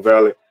interception for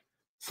Valley.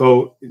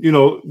 So,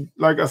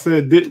 like I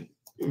said,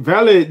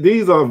 Valley,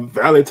 these are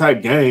Valley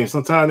type games.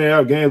 Sometimes they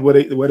have games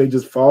where they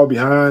just fall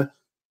behind,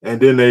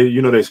 and then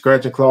they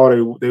scratch and claw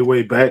they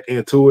way back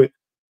into it.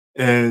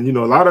 And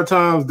a lot of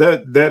times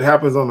that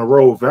happens on the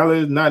road. Valley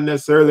is not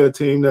necessarily a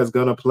team that's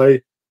gonna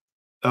play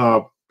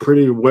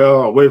pretty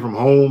well away from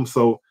home.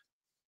 So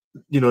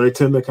they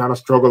tend to kind of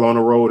struggle on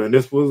the road. And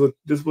this was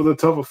a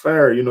tough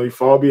affair. You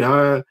fall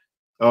behind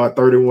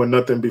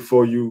 31-0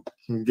 before you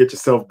can get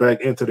yourself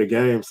back into the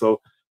game.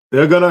 So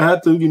they're gonna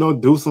have to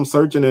do some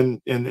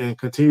searching and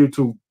continue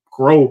to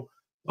grow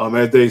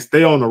as they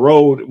stay on the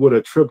road with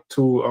a trip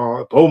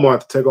to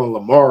Beaumont to take on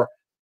Lamar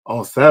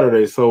on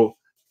Saturday. So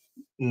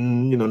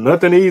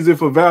nothing easy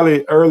for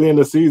Valley early in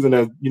the season.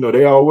 As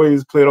they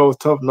always play those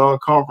tough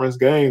non-conference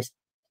games,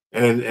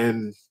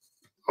 and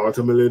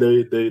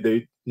ultimately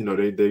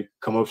they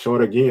come up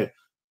short again.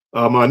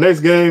 My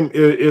next game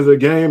is a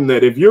game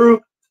that if you're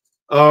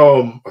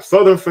a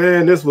Southern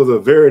fan, this was a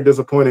very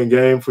disappointing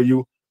game for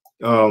you.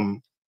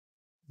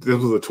 This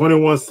was a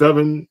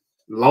 21-7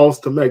 loss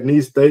to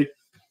McNeese State.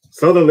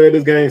 Southern led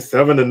this game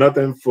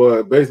 7-0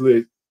 for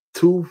basically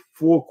 2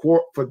 full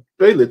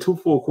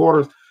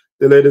quarters.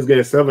 They led this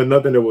game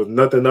 7-0. There was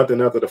nothing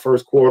after the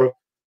first quarter.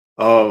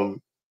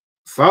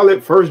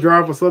 Solid first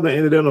drive for Southern,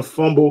 ended in a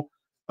fumble.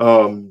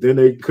 Then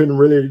they couldn't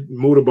really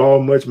move the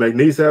ball much.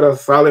 McNeese had a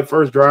solid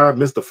first drive,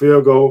 missed a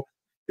field goal.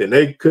 Then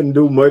they couldn't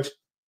do much.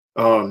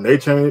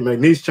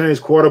 McNeese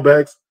changed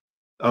quarterbacks.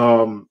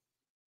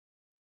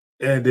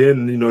 And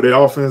then, their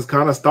offense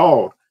kind of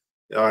stalled.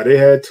 They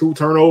had 2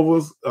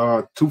 turnovers,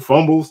 2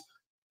 fumbles,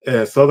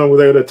 and Southern was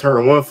able to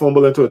turn 1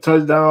 fumble into a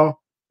touchdown.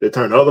 They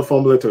turned the other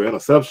fumble into an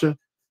interception.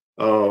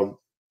 And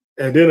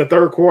then the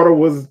third quarter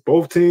was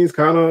both teams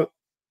kind of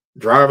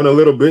driving a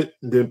little bit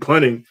and then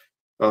punting.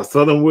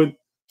 Southern would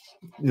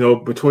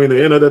between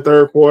the end of the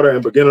third quarter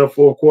and beginning of the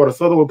fourth quarter,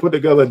 Southern would put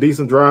together a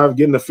decent drive,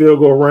 get in the field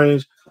goal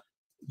range,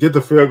 get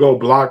the field goal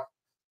blocked.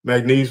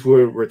 McNeese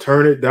would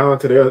return it down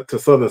to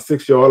Southern's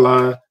 6-yard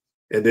line,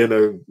 and then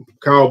the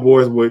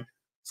Cowboys would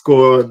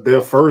score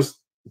their first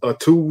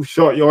 2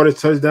 short yardage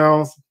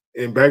touchdowns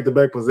in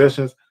back-to-back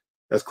possessions,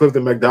 as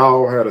Clifton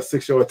McDowell had a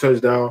 6-yard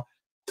touchdown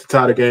to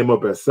tie the game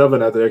up at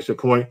 7 at the extra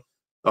point.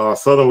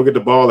 Southern would get the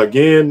ball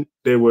again.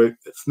 They would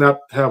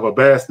have a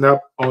bad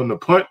snap on the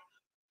punt.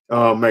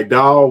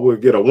 McDowell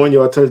would get a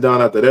 1-yard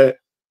touchdown after that.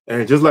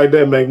 And just like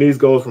that, McNeese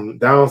goes from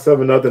down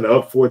 7-0 to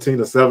up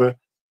 14-7.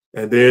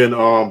 And then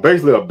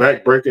basically a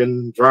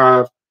back-breaking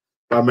drive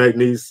by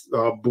McNeese,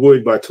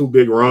 buoyed by 2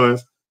 big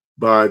runs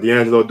by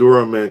D'Angelo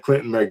Durham and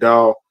Clifton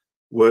McDowell,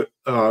 would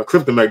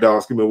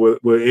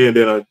end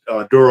in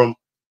a Durham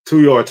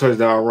 2-yard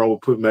touchdown run,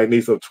 would put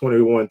McNeese up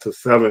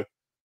 21-7.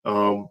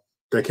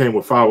 That came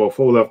with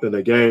 5:04 left in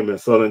the game, and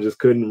Southern just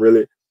couldn't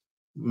really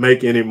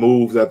make any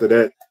moves after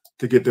that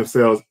to get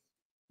themselves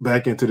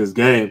back into this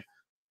game.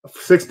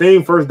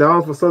 16 first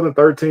downs for Southern,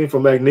 13 for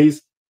McNeese,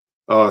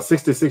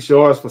 66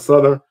 yards for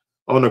Southern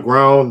on the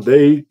ground.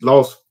 They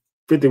lost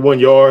 51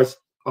 yards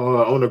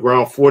on the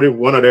ground,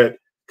 41 of that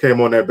came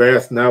on that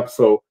bad snap.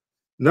 So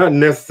not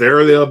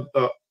necessarily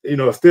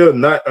still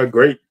not a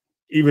great,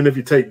 even if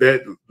you take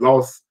that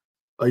loss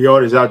a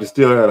yardage out, you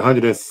still had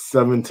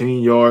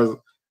 117 yards,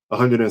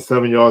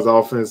 107 yards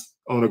offense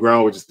on the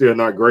ground, which is still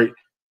not great.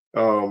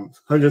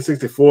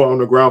 164 on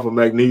the ground for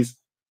McNeese,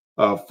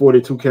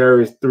 42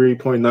 carries,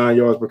 3.9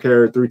 yards per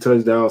carry, 3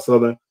 touchdowns.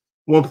 Southern,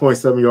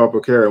 1.7 yards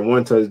per carry,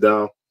 1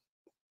 touchdown.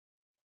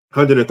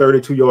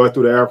 132 yards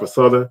through the air for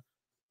Southern,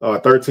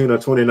 13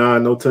 of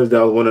 29, no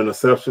touchdowns, 1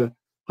 interception.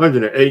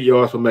 108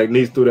 yards for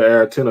McNeese through the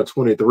air, 10 of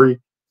 23.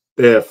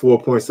 They had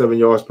 4.7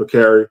 yards per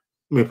carry,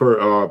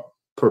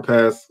 per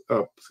pass.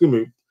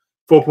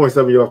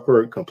 4.7 yards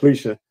per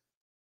completion.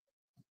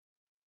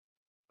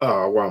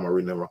 Why am I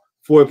reading that wrong?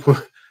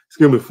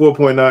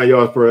 4.9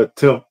 yards per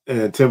attempt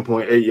and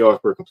 10.8 yards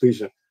per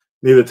completion.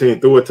 Neither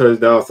team threw a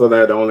touchdown. Southern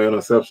had the only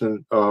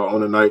interception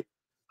on the night.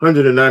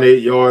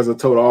 198 yards of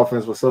total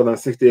offense for Southern,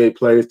 68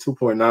 plays,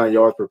 2.9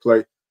 yards per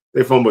play.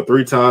 They fumbled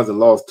 3 times and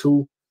lost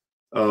 2.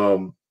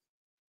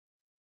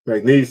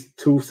 McNeese,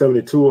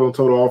 272 on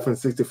total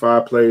offense,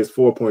 65 plays,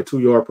 4.2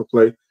 yards per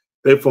play.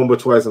 They fumbled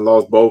twice and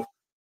lost both.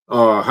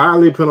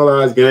 Highly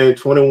penalized game,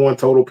 21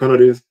 total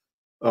penalties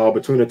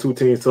between the two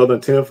teams. Southern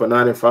 10 for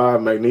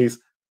 95, McNeese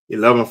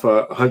 11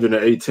 for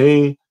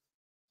 118.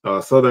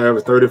 Southern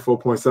averaged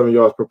 34.7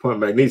 yards per punt,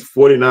 McNeese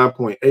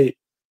 49.8.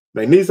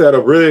 McNeese had a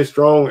really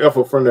strong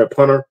effort from their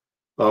punter.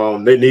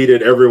 They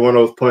needed every one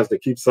of those punts to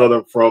keep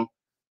Southern from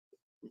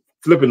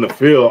flipping the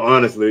field,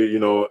 honestly.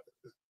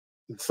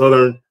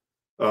 Southern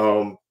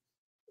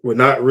would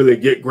not really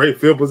get great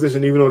field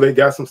position, even though they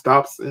got some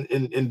stops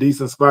in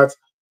decent spots.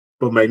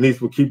 But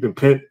McNeese would keep them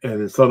pinned,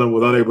 and Southern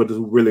was unable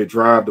to really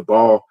drive the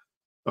ball.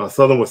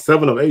 Southern was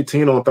 7 of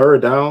 18 on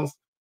third downs,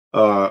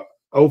 0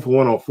 for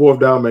 1 on fourth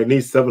down.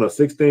 McNeese 7 of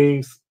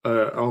 16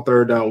 on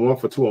third down, 1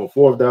 for 2 on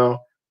fourth down,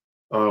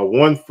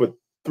 1 for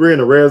 3 in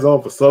the red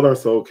zone for Southern,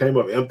 so came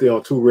up empty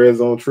on 2 red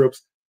zone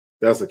trips.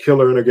 That's a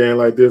killer in a game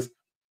like this.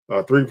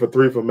 3 for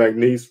 3 for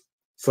McNeese.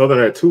 Southern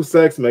had 2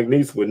 sacks,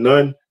 McNeese with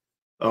none.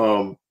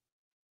 1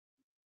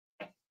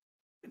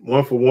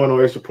 for 1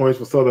 on extra points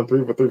for Southern,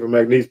 3 for 3 for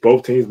McNeese.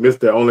 Both teams missed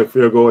their only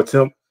field goal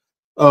attempt.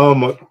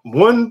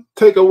 One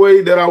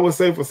takeaway that I would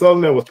say for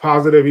Southern that was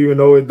positive, even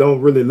though it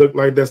don't really look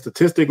like that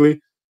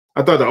statistically,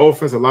 I thought the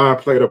offensive line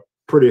played a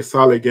pretty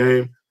solid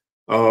game.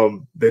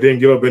 They didn't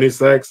give up any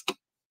sacks,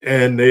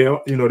 and they only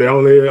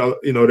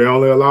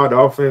allowed the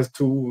offense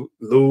to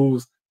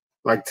lose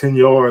like 10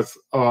 yards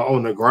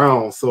on the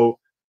ground. So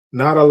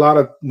not a lot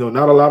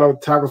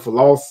of tackles for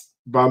loss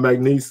by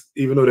McNeese,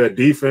 even though their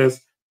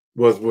defense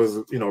was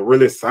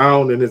really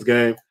sound in this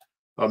game.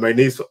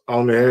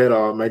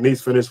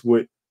 McNeese finished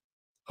with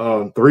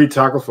 3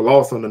 tackles for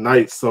loss on the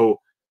night. So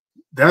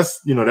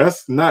that's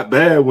not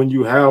bad when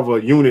you have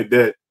a unit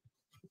that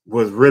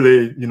was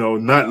really,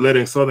 not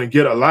letting Southern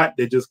get a lot.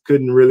 They just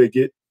couldn't really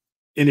get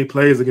any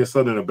plays against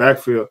Southern in the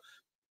backfield.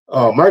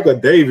 Micah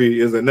Davey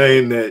is a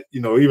name that,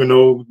 even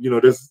though,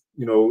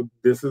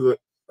 this is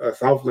a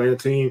Southland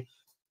team,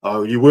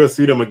 you will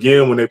see them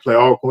again when they play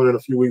Alcorn in a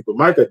few weeks. But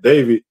Micah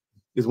Davey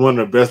is one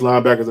of the best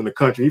linebackers in the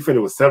country. He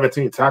finished with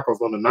 17 tackles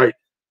on the night.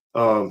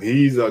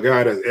 He's a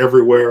guy that's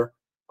everywhere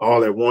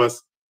all at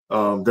once.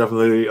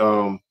 Definitely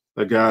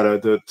a guy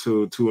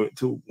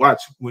to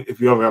watch if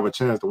you ever have a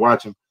chance to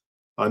watch him.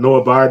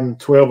 Noah Biden,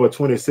 12 of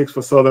 26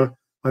 for Southern,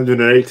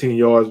 118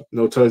 yards,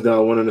 no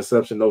touchdown, 1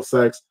 interception, no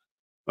sacks.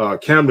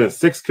 Camden,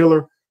 6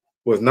 killer,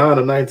 was 9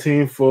 of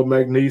 19 for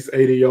McNeese,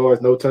 80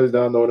 yards, no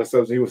touchdown, no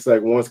interception. He was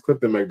sacked once.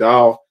 Clifton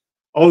McDowell,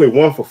 only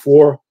 1 for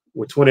 4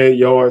 with 28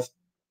 yards,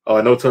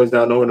 no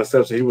touchdown, no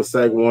interception. He was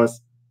sacked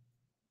once.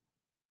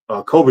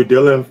 Kobe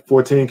Dillon,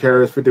 14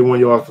 carries, 51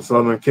 yards for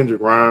Southern.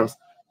 Kendrick Grimes,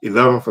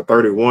 11 for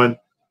 31.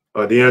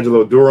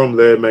 D'Angelo Durham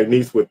led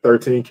McNeese with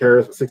 13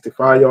 carries for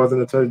 65 yards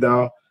and a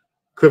touchdown.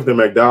 Clifton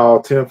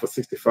McDowell, 10 for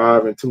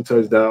 65 and 2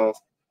 touchdowns.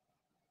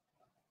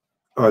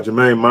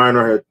 Jermaine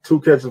Minor had 2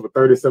 catches for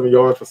 37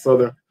 yards for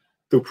Southern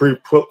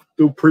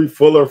through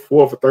Pre-Fuller,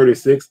 4 for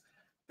 36.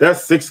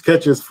 That's 6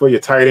 catches for your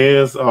tight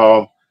ends.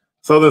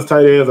 Southern's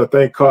tight ends, I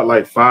think, caught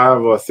like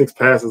 5 or 6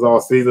 passes all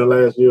season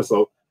last year,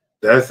 so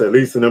that's at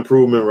least an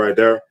improvement right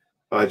there.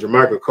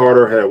 Jermichael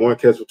Carter had 1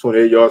 catch for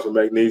 28 yards for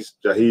McNeese.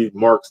 Jaheed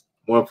Marks,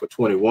 1 for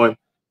 21.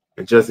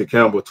 And Jesse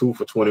Campbell, 2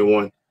 for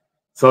 21.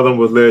 Southern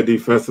was led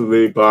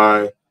defensively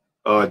by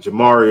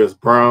Jamarius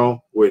Brown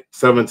with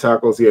 7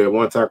 tackles. He had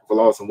 1 tackle for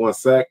loss and 1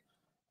 sack.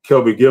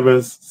 Kelby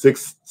Givens,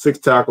 six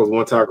tackles,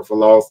 1 tackle for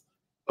loss.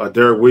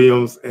 Derek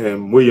Williams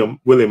and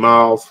Willie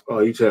Miles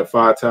each had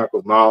 5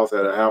 tackles. Miles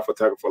had a half a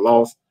tackle for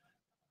loss.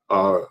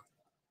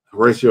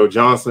 Horatio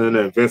Johnson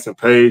and Vincent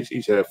Page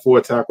each had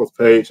 4 tackles.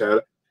 Page had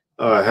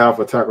half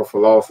a tackle for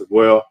loss as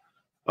well.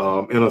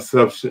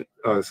 Forced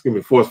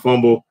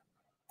fumble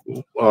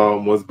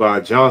was by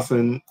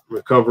Johnson.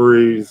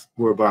 Recoveries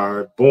were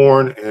by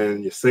Bourne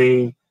and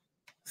Yassine.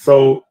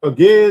 So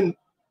again,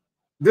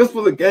 this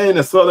was a game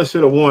that Southern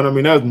should have won. I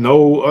mean, there's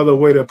no other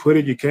way to put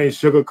it. You can't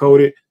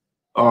sugarcoat it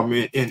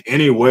in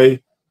any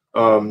way.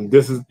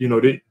 This is,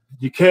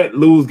 you can't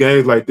lose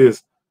games like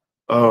this.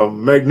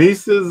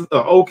 McNeese is an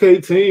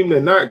okay team.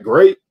 They're not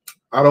great.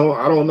 I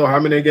don't know how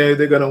many games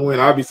they're gonna win.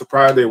 I'd be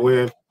surprised they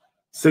win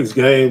 6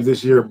 games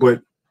this year,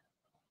 but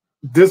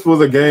this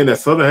was a game that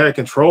Southern had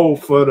control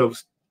for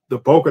the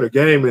bulk of the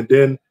game, and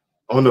then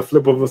on the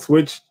flip of a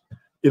switch,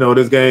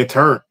 this game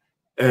turned,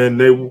 and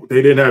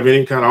they didn't have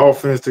any kind of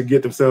offense to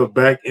get themselves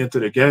back into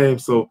the game.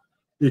 So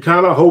you're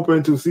kind of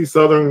hoping to see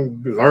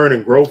Southern learn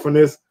and grow from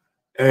this,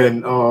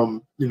 and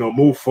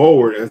move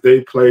forward as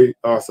they play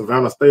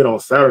Savannah State on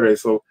Saturday.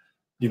 So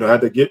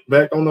had to get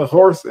back on the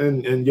horse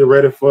and get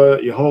ready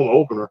for your home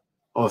opener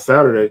on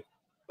Saturday.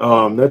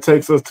 That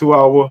takes us to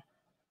our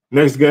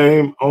next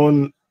game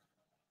on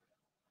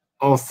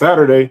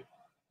Saturday,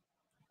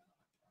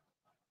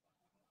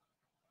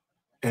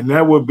 and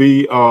that would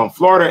be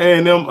Florida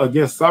A&M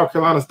against South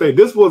Carolina State.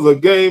 This was a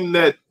game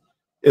that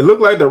it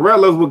looked like the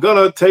Rattlers were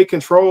gonna take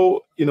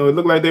control. It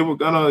looked like they were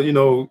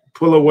gonna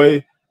pull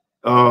away.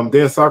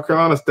 Then South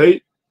Carolina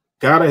State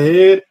got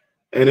ahead,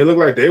 and it looked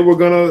like they were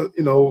gonna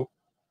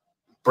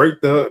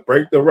break the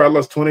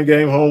Rattlers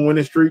 20-game home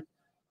winning streak.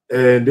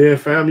 And then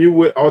FAMU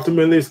would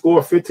ultimately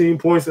score 15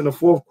 points in the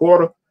 4th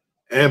quarter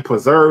and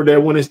preserve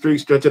that winning streak,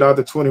 stretch it out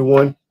to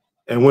 21,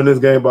 and win this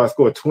game by a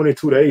score of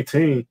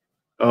 22-18.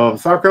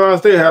 South Carolina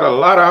State had a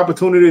lot of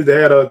opportunities.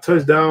 They had a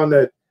touchdown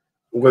that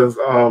was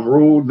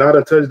ruled not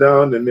a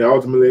touchdown, and they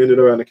ultimately ended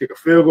up having to kick a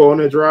field goal on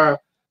their drive.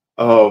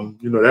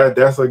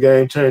 That's a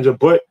game changer.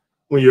 But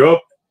when you're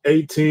up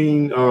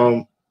 18,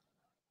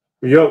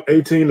 you're up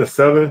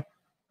 18-7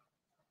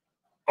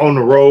 on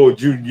the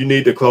road, you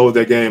need to close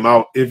that game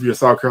out if you're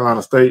South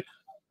Carolina State.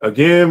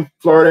 Again,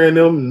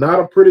 Florida A&M, not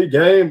a pretty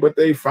game, but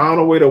they found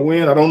a way to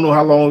win. I don't know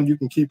how long you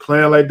can keep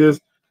playing like this.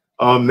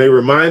 They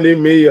reminded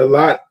me a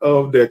lot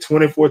of their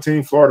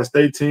 2014 Florida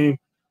State team,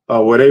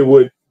 where they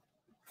would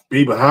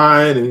be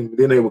behind and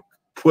then they would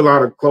pull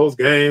out a close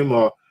game,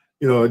 or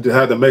just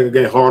have to make a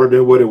game harder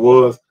than what it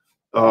was.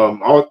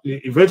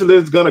 Eventually,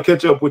 it's gonna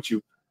catch up with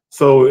you.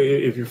 So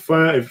if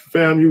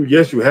FAMU,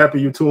 yes, you're happy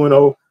you're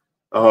 2-0,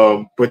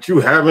 but you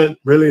haven't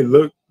really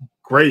looked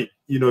great.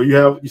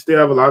 You still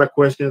have a lot of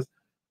questions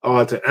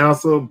to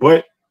answer,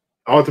 but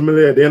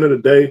ultimately, at the end of the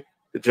day,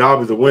 the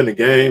job is to win the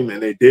game,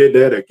 and they did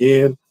that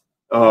again.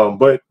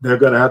 But they're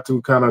gonna have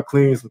to kind of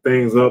clean some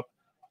things up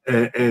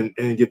and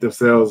get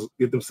themselves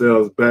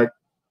back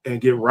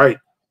and get right,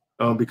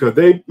 because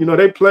they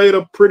played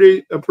a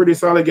pretty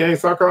solid game.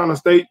 South Carolina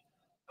State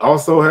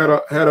also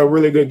had a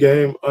really good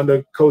game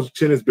under Coach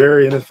Chennis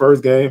Berry in his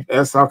first game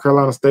at South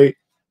Carolina State.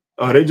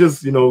 They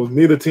just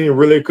neither team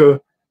really could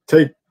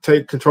take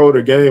control of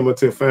the game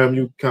until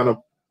FAMU kind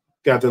of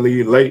got the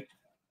lead late.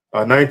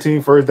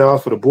 19 first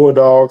downs for the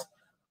Bulldogs,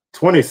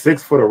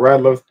 26 for the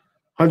Rattlers,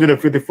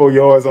 154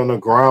 yards on the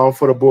ground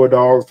for the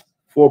Bulldogs,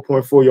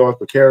 4.4 yards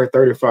per carry,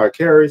 35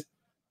 carries.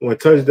 1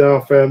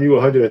 touchdown, FAMU,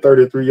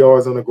 133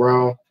 yards on the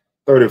ground,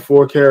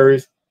 34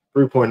 carries,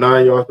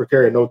 3.9 yards per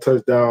carry, no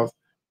touchdowns.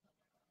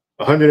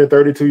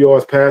 132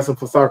 yards passing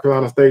for South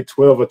Carolina State,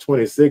 12 of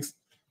 26,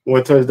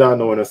 1 touchdown,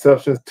 no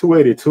interceptions.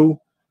 282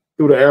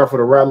 through the air for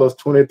the Rattlers,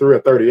 23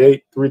 of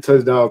 38, 3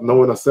 touchdowns, no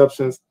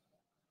interceptions.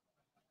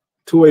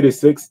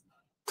 286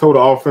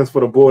 total offense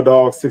for the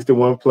Bulldogs,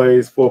 61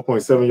 plays,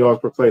 4.7 yards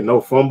per play, no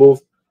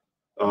fumbles.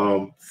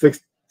 10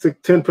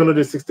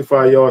 penalties,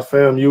 65 yards.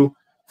 FAMU,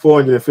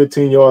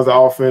 415 yards of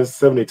offense,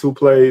 72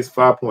 plays,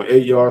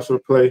 5.8 yards per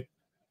play.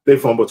 They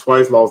fumbled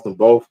twice, lost them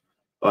both.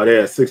 They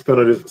had 6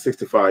 penalties for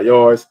 65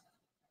 yards,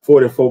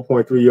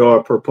 44.3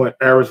 yard per punt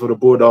average for the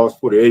Bulldogs,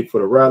 48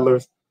 for the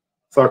Rattlers.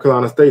 South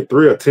Carolina State,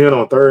 3 of 10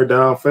 on third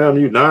down.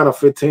 FAMU, 9 of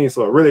 15,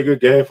 so a really good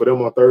game for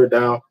them on third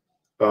down.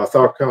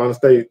 South Carolina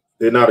State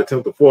did not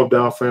attempt the 4th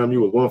down.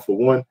 FAMU was 1 for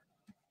 1.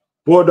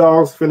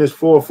 Bulldogs finished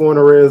 4 of 4 in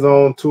the red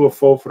zone, 2 of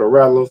 4 for the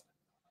Rattlers.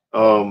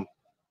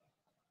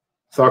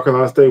 South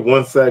Carolina State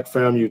 1 sack,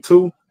 FAMU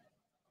 2.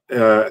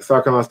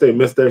 South Carolina State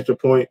missed the extra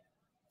point.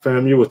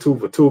 FAMU was 2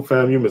 for 2.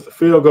 FAMU missed a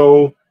field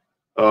goal.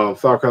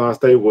 South Carolina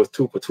State was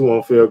 2 for 2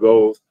 on field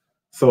goals.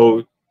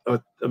 So a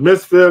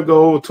missed field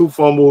goal, 2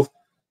 fumbles.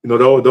 You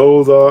know,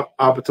 those are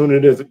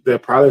opportunities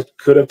that probably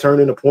could have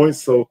turned into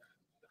points. So,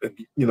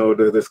 you know,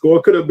 the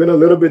score could have been a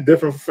little bit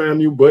different for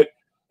FAMU, but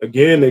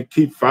again, they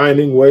keep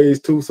finding ways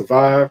to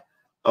survive.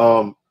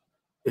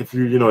 If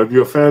you're a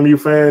FAMU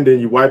fan, then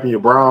you're wiping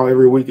your brow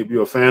every week. If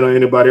you're a fan of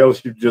anybody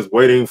else, you're just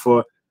waiting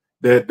for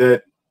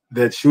that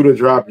shooter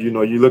drop. You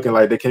know, you're looking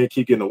like they can't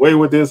keep getting away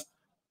with this,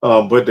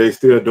 but they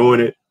still doing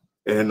it.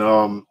 And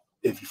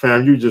if you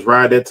FAMU, just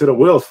ride that till the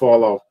wheels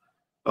fall off.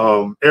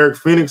 Eric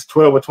Phoenix,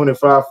 12 of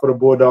 25 for the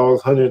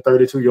Bulldogs,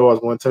 132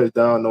 yards, 1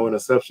 touchdown, no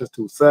interceptions,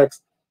 2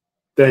 sacks.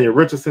 Daniel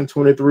Richardson,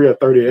 23 of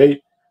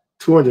 38,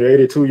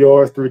 282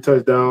 yards, 3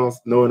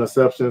 touchdowns, no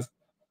interceptions,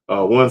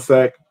 1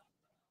 sack.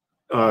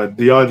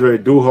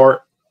 DeAndre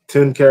Duhart,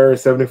 10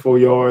 carries, 74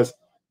 yards.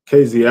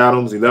 KZ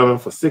Adams, 11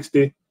 for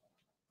 60.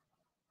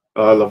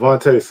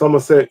 Levante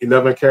Somerset,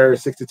 11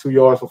 carries, 62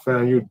 yards for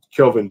FAMU.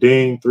 Kelvin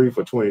Dean, 3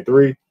 for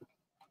 23.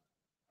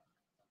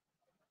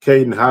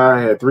 Caden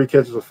High had 3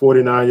 catches for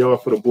 49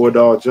 yards for the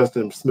Bulldogs.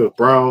 Justin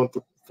Smith-Brown,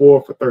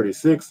 4 for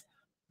 36.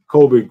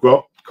 Kobe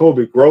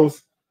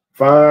Gross,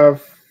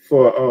 5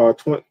 for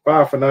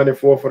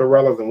 94 for the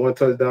Rattlers and 1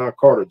 touchdown.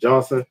 Carter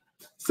Johnson,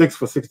 6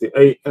 for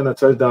 68 and a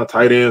touchdown.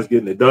 Tight ends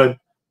getting it done.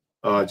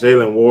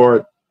 Jalen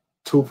Ward,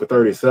 2 for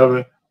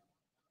 37.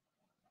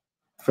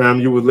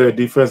 FAMU was led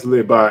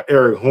defensively by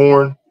Eric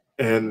Horn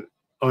and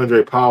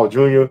Andre Powell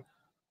Jr.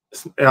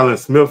 Alan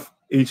Smith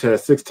each had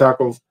 6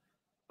 tackles.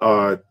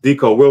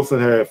 Deco Wilson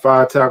had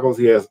 5 tackles.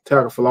 He has a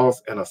tackle for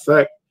loss and a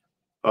sack.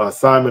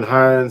 Simon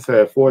Hines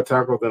had 4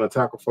 tackles and a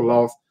tackle for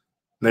loss.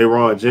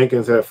 Nayron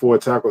Jenkins had 4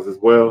 tackles as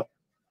well.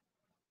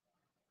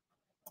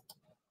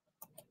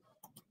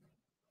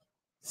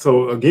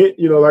 So again,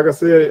 you know, like I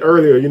said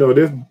earlier,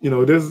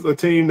 this is a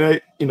team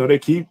that, they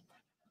keep,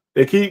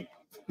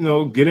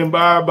 getting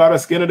by the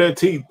skin of their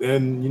teeth.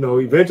 And,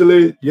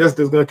 eventually, yes,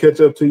 they're going to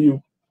catch up to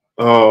you.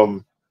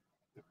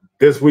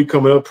 This week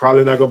coming up,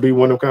 probably not going to be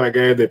one of them kind of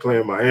games. They play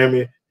in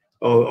Miami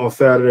on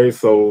Saturday.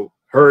 So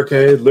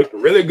Hurricanes looked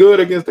really good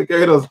against the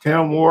Gators.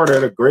 Cam Ward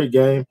had a great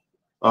game.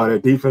 Their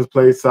defense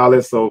played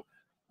solid. So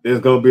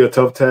there's going to be a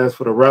tough task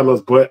for the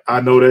Rattlers, but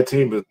I know that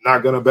team is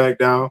not going to back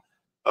down.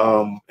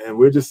 And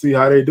we'll just see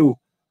how they do.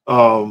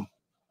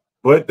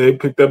 But they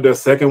picked up their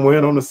 2nd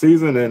win on the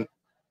season, and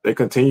they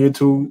continue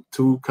to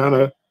kind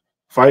of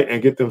fight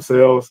and get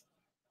themselves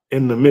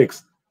in the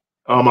mix.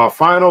 Our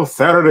final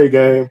Saturday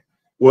game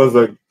was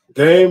a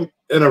game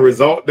and a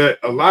result that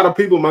a lot of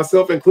people,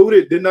 myself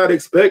included, did not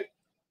expect.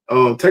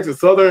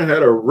 Texas Southern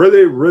had a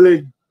really,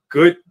 really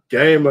good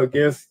game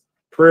against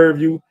Prairie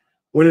View,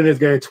 winning this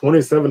game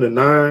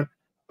 27-9,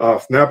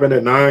 snapping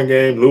that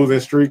 9-game losing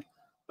streak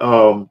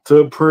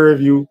to Prairie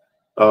View.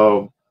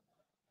 So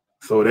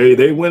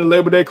they win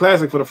Labor Day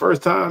Classic for the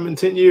first time in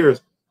 10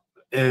 years,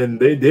 and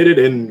they did it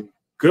in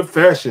good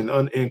fashion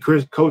in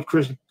Coach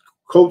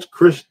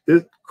Chris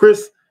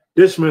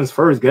Dishman's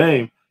first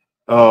game.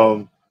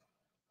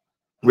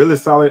 Really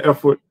solid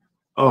effort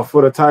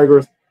for the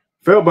Tigers.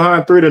 Fell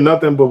behind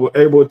 3-0, but were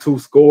able to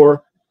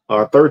score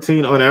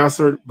 13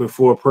 unanswered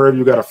before Prairie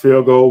View got a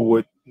field goal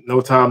with no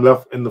time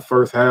left in the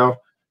first half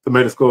to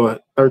make the score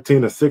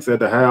 13-6 at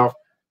the half.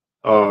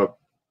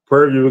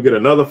 Prairie View will get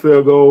another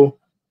field goal.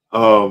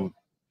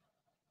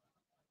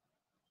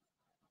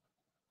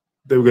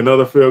 They will get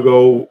another field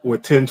goal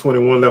with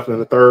 10:21 left in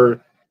the third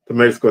to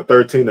make the score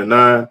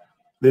 13-9.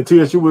 Then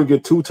TSU will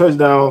get 2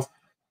 touchdowns,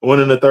 1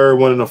 in the third,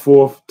 1 in the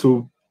fourth,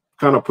 to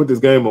kind of put this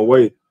game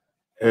away.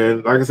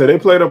 And like I said, they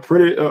played a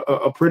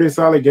pretty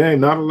solid game.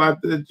 Not a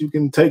lot that you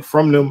can take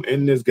from them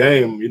in this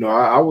game.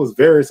 I was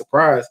very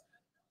surprised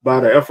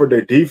by the effort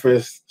their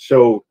defense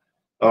showed.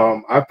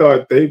 I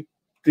thought their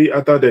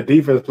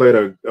defense played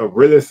a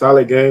really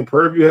solid game.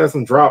 Prairie View had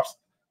some drops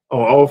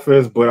on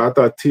offense, but I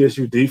thought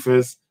TSU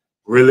defense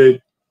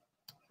really,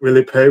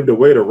 really paved the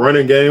way. The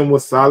running game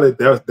was solid.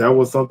 That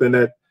was something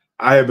that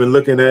I have been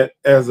looking at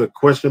as a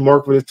question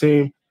mark for this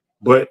team.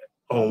 But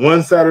on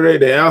one Saturday,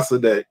 they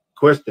answered that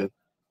question.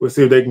 We'll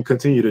see if they can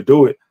continue to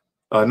do it.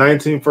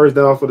 19 first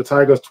downs for the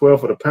Tigers, 12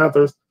 for the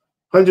Panthers.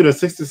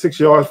 166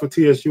 yards for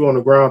TSU on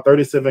the ground,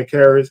 37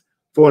 carries,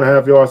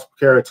 4.5 yards per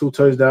carry, 2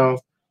 touchdowns.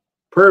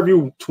 Prairie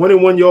View,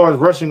 21 yards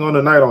rushing on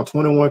the night on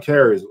 21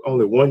 carries,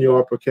 only 1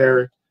 yard per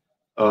carry.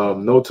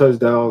 No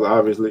touchdowns,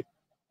 obviously.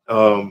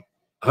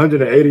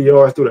 180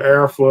 yards through the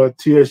air for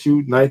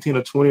TSU, 19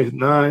 of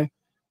 29.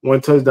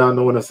 1 touchdown,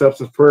 no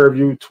interceptions. Prairie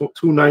View,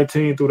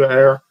 219 through the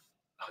air,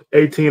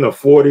 18 of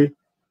 40.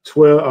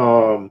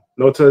 12,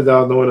 no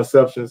touchdowns, no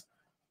interceptions.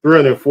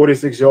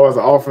 346 yards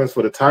of offense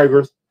for the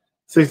Tigers.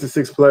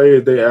 66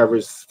 plays. They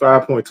averaged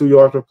 5.2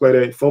 yards per play.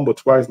 They fumbled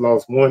twice,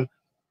 lost 1.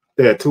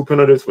 They had 2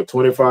 penalties for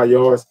 25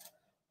 yards.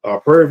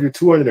 Prairie View,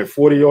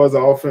 240 yards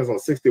of offense on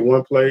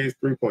 61 plays,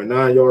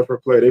 3.9 yards per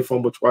play. They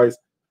fumbled twice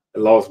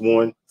and lost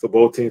 1. So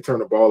both teams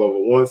turned the ball over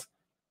once.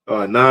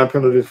 9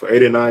 penalties for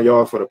 89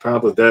 yards for the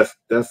Panthers.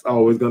 That's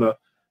always going to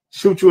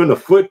shoot you in the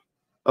foot.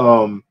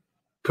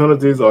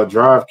 Penalties are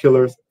drive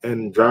killers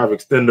and drive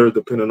extenders,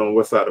 depending on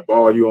what side of the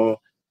ball you're on.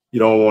 You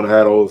don't want to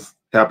have those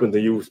happen to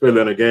you,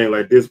 especially in a game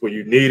like this where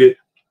you needed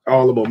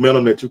all the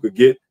momentum that you could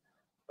get.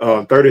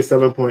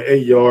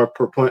 37.8 yard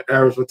per punt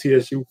average for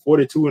TSU,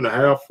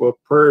 42.5 for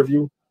Prairie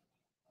View.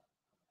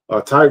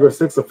 Tigers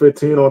 6 of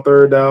 15 on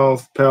third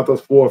downs,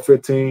 Panthers 4 of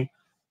 15.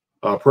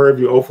 Prairie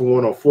View 0 for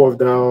 1 on fourth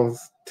downs,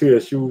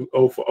 TSU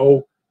 0 for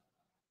 0.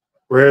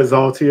 Red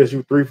zone,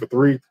 TSU 3 for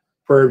 3,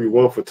 Prairie View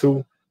 1 for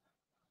 2.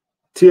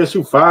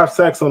 TSU 5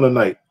 sacks on the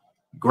night.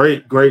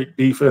 Great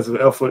defensive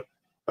effort.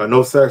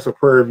 No sacks for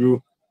Prairie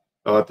View.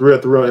 3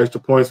 of 3 on extra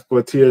points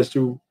for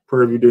TSU.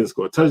 Prairie View didn't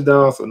score a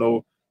touchdown, so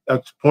no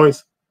extra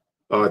points.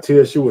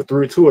 TSU was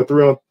 2 of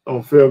 3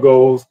 on field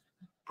goals.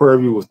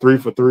 Prairie View was 3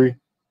 for 3.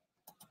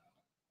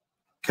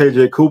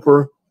 KJ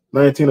Cooper,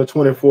 19 of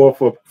 24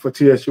 for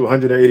TSU,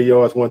 180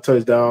 yards, 1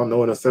 touchdown, no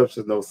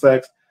interceptions, no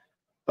sacks.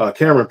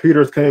 Cameron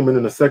Peters came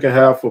in the second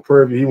half for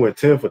Prairie View. He went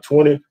 10 for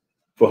 20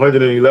 for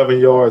 111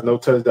 yards, no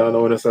touchdown,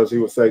 no interceptions. He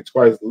was sacked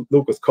twice.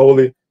 Lucas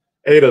Coley,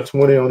 8 of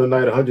 20 on the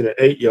night,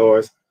 108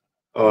 yards,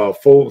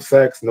 4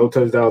 sacks, no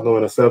touchdowns, no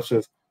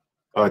interceptions.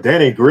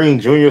 Danny Green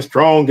Jr.,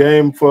 strong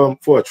game for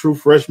a true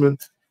freshman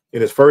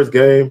in his first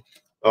game.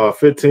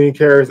 15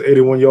 carries,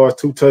 81 yards,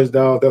 2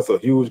 touchdowns. That's a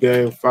huge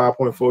game,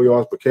 5.4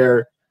 yards per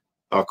carry.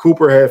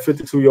 Cooper had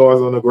 52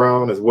 yards on the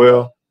ground as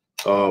well.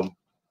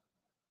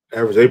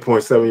 Average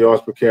 8.7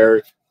 yards per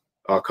carry.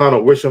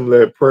 Connor Wisham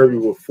led Prairie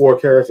View with 4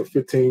 carries of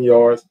 15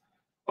 yards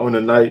on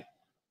the night.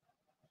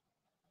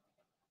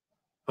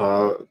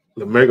 Lamega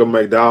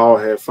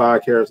McDowell had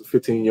 5 carries of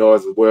 15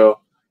 yards as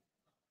well.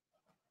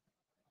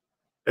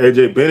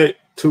 AJ Bennett,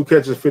 2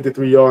 catches,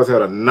 53 yards,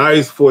 had a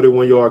nice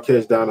 41-yard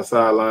catch down the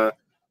sideline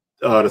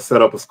to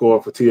set up a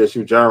score for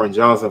TSU. Jaron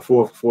Johnson,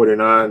 4 for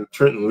 49.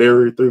 Trenton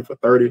Leary, 3 for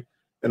 30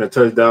 and a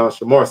touchdown.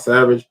 Shamar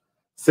Savage,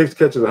 6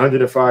 catches,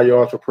 105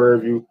 yards for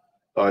Prairie View.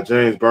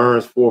 James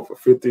Burns, 4 for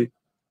 50.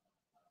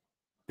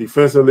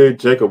 Defensively,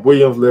 Jacob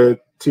Williams led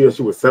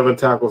TSU with 7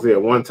 tackles. He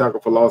had 1 tackle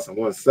for loss and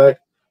 1 sack.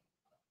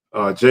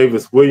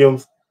 Javis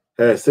Williams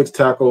had 6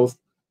 tackles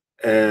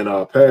and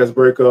a pass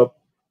breakup.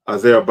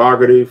 Isaiah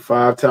Bogarty,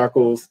 5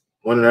 tackles,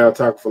 1.5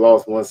 tackle for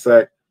loss, 1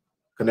 sack.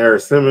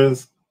 Canary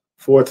Simmons,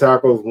 4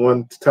 tackles,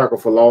 1 tackle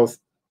for loss.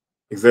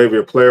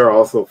 Xavier Player,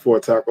 also 4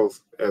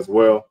 tackles as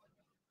well.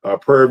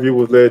 Prairie View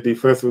was led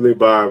defensively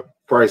by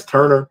Bryce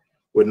Turner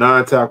with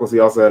 9 tackles. He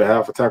also had a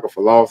half a tackle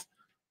for loss.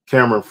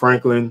 Cameron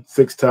Franklin,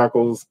 6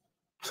 tackles.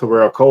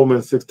 Terrell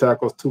Coleman, 6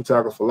 tackles, 2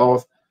 tackles for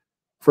loss.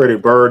 Freddie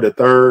Bird, the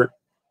third,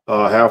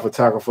 half a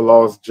tackle for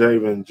loss.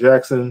 Javen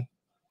Jackson,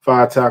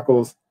 5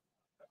 tackles.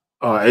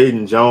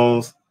 Aiden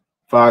Jones,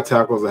 5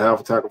 tackles, a half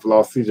a tackle for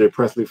loss. CJ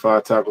Presley,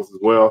 5 tackles as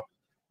well.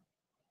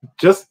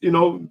 Just, this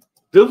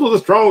was a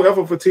strong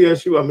effort for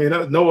TSU. I mean,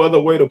 there's no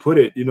other way to put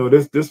it.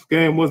 This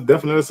game was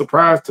definitely a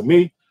surprise to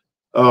me.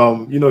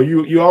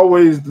 You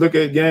always look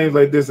at games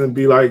like this and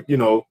be like,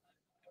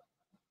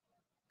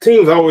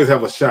 teams always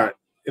have a shot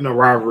in a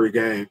rivalry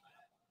game,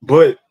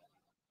 but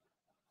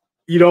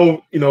you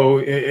don't,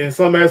 in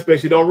some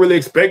aspects, you don't really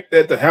expect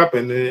that to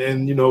happen.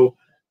 And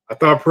I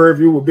thought Prairie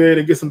View would be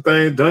able to get some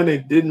things done. They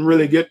didn't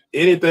really get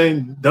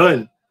anything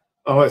done,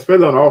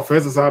 especially on the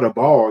offensive side of the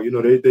ball.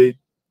 They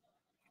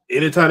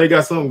anytime they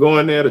got something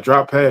going there to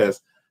drop pass,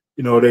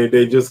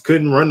 they just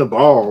couldn't run the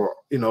ball.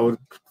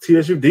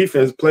 TSU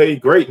defense played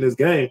great in this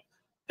game.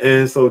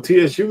 And so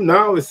TSU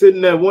now is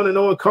sitting at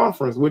 1-0 in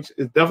conference, which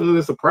is definitely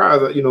a surprise.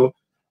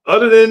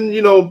 Other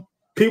than,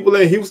 people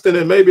in Houston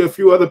and maybe a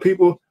few other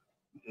people,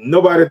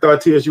 nobody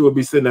thought TSU would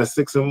be sitting at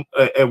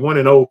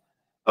 1-0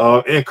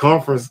 in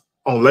conference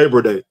on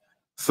Labor Day.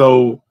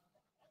 So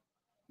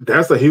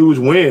that's a huge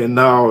win.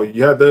 Now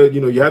you have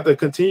to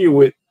continue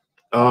with.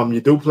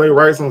 You do play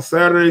Rice on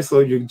Saturday, so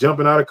you're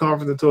jumping out of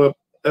conference into a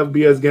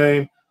FBS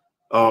game.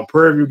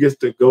 Prairie View gets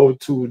to go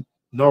to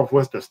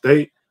Northwestern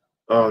State.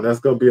 That's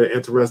going to be an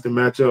interesting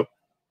matchup.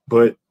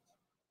 But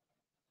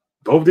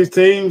both these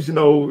teams,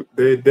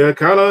 they're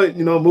kind of,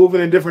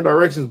 moving in different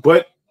directions.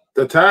 But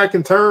the tide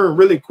can turn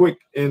really quick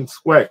in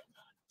SWAC.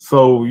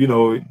 So,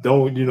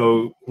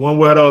 don't, one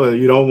way or the other,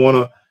 you don't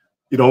want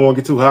to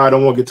get too high,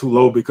 don't want to get too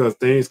low because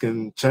things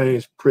can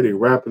change pretty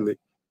rapidly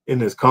in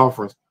this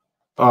conference.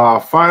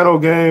 Final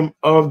game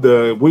of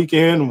the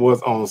weekend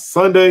was on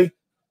Sunday,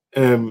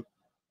 and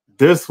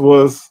it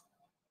was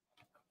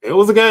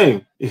a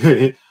game.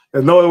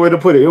 There's no other way to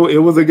put it. It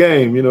was a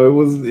game. It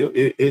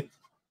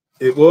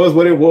was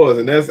what it was,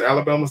 and that's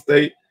Alabama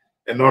State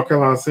and North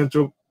Carolina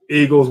Central.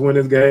 Eagles win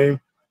this game,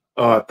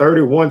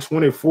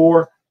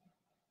 31-24.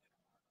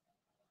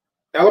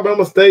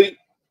 Alabama State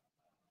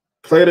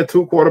played a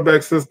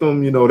 2-quarterback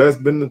system. That's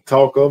been the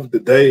talk of the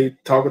day,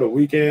 talk of the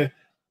weekend.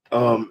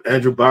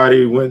 Andrew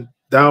Body went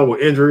down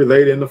with injury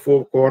late in the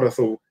fourth quarter,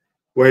 so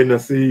waiting to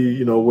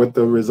see, what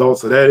the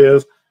results of that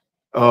is.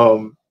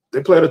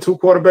 They played a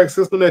 2-quarterback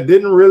system that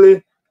didn't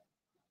really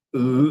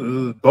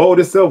bode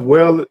itself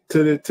well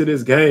to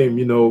this game.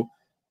 You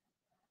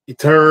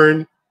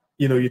turn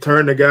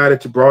the guy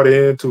that you brought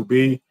in to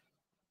be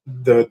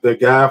the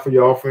guy for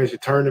your offense. You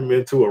turn him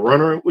into a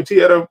runner, which he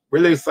had a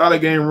really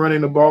solid game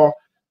running the ball.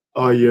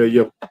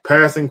 Your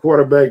passing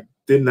quarterback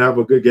didn't have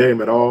a good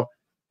game at all.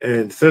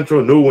 And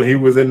Central knew when he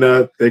was in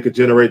there, they could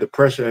generate the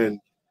pressure, and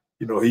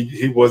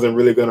he wasn't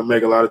really going to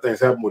make a lot of things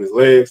happen with his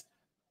legs.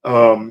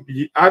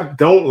 I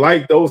don't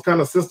like those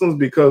kind of systems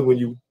because when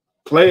you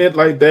play it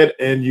like that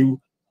and you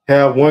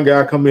have one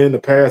guy come in to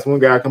pass, one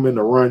guy come in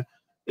to run,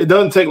 it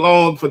doesn't take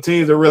long for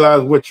teams to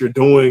realize what you're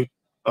doing.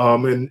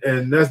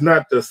 And that's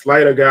not the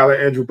slighter guy like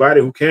Andrew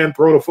Biden who can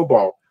throw the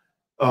football.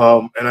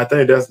 And I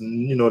think that's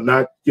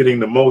not getting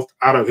the most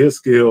out of his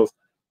skills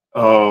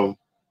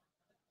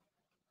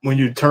when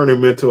you turn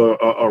him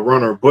into a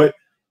runner. But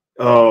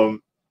a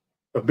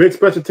big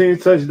special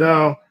teams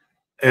touchdown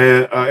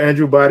and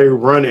Andrew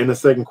Biden run in the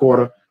second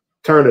quarter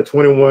turned a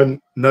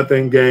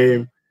 21-0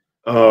 game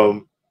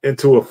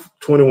into a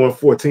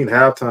 21-14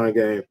 halftime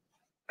game.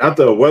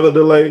 After a weather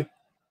delay,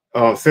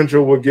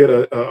 Central would get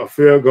a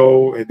field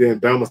goal, and then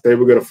Bama State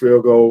would get a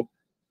field goal.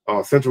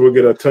 Central would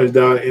get a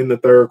touchdown in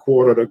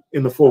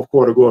the fourth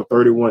quarter, going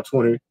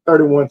 31-20,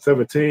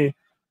 31-17.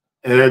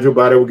 And Andrew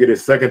Biden would get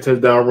his second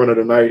touchdown run of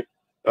the night,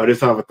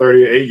 this time for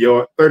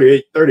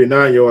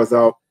 39 yards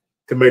out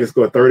to make the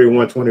score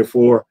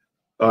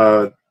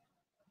 31-24.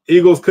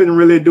 Eagles couldn't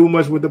really do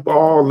much with the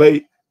ball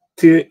late.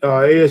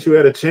 ASU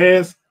had a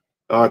chance,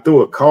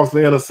 threw a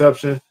costly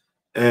interception,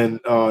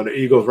 and the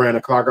Eagles ran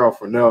the clock out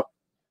for now.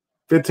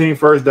 15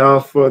 first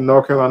downs for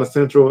North Carolina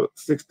Central,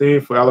 16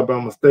 for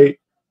Alabama State,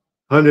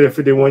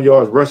 151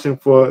 yards rushing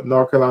for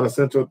North Carolina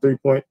Central,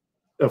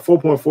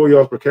 4.4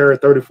 yards per carry,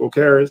 34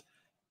 carries,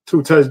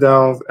 2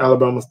 touchdowns.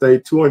 Alabama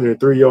State,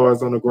 203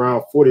 yards on the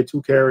ground,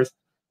 42 carries,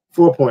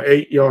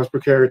 4.8 yards per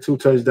carry, 2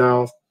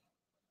 touchdowns,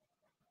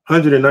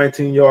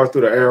 119 yards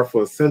through the air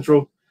for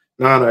Central,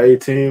 9 of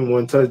 18,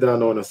 1 touchdown,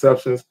 no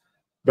interceptions.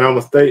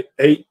 Bama State,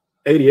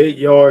 88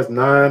 yards,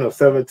 9 of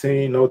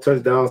 17, no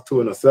touchdowns, 2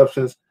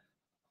 interceptions.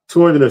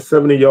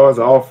 270 yards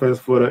of offense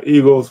for the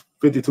Eagles,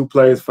 52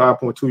 plays,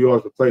 5.2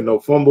 yards per play, no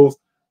fumbles,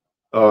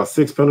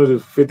 6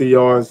 penalties, 50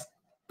 yards.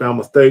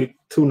 Bama State,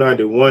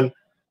 291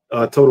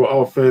 total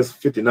offense,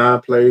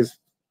 59 plays,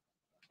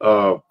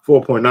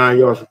 4.9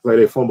 yards per play.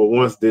 They fumbled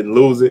once, didn't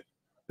lose it.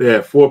 They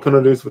had 4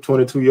 penalties for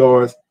 22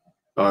 yards.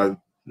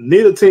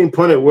 Neither team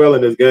punted well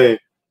in this game.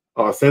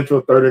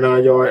 Central,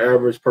 39-yard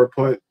average per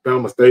punt.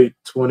 Bama State,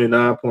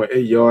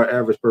 29.8 yard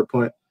average per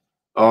punt.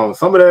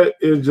 Some of that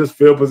is just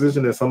field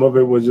position, and some of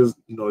it was just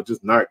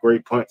not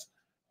great punts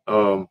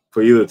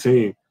for either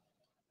team.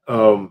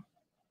 4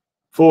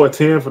 of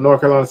 10 for North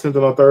Carolina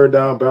Central on third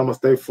down. Bama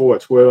State 4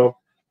 of 12.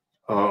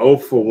 0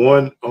 for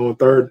 1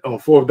 on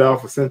fourth down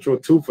for Central.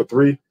 2 for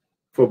 3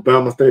 for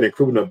Bama State,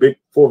 including a big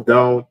fourth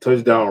down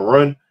touchdown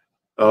run.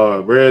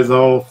 Red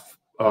zone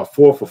 4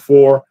 for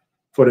 4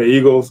 for the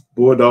Eagles.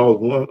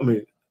 Bulldogs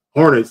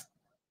Hornets.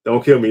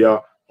 Don't kill me,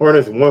 y'all.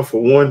 Hornets 1 for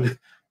 1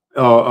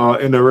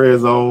 in the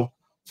red zone.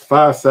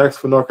 5 sacks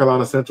for North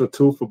Carolina Central,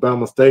 2 for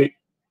Bama State.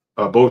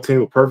 Both teams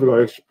were perfect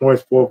on extra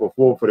points, 4 for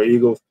 4 for the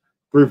Eagles,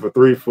 3 for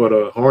 3 for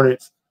the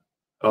Hornets.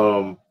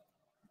 Both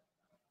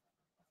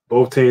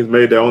teams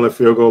made their only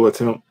field goal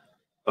attempt.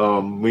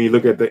 When you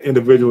look at the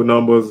individual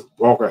numbers,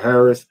 Walker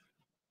Harris,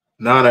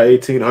 9 of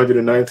 18,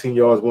 119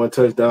 yards, 1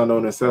 touchdown,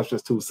 no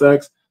interceptions, 2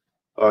 sacks.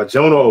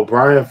 Jonah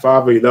O'Brien,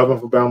 5 of 11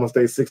 for Bama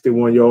State,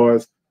 61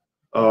 yards.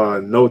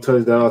 No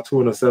touchdowns, 2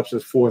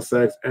 interceptions, 4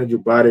 sacks.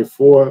 Andrew Biden,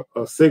 4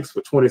 of 6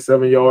 for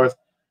 27 yards.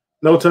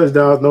 No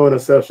touchdowns, no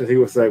interceptions. He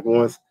was sacked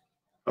once.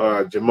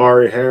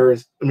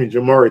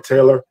 Jamari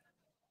Taylor,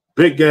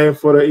 big game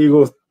for the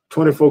Eagles.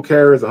 24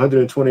 carries,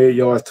 128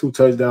 yards, 2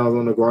 touchdowns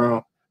on the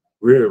ground.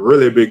 Really,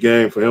 really big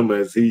game for him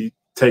as he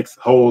takes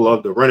hold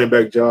of the running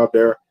back job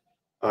there.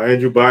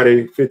 Andrew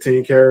Biden,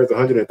 15 carries,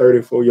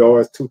 134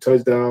 yards, 2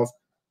 touchdowns,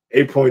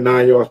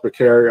 8.9 yards per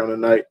carry on the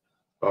night.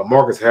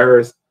 Marcus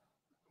Harris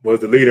was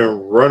the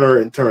leading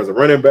runner in terms of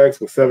running backs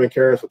with 7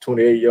 carries for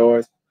 28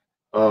 yards.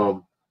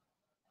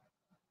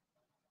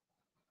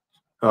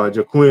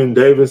 Jaquin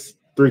Davis,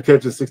 3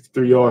 catches,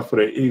 63 yards for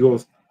the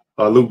Eagles.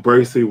 Luke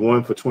Bracey,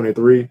 1 for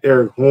 23.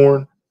 Eric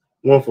Horn,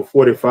 1 for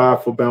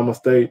 45 for Bama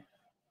State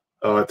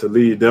to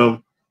lead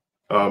them.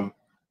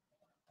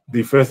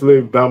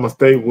 Defensively, Bama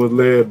State was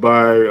led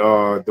by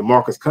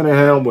DeMarcus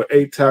Cunningham with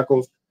 8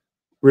 tackles.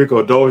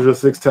 Rico Dozier,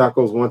 6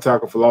 tackles, 1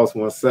 tackle for loss,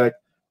 1 sack.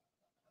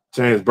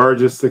 James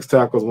Burgess, 6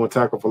 tackles, 1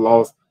 tackle for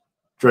loss.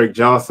 Drake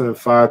Johnson,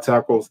 5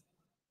 tackles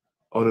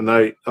on the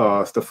night.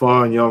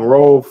 Stephon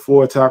Young-Rowe,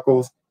 4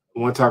 tackles,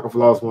 1 tackle for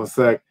loss, 1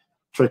 sack.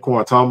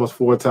 Traquan Thomas,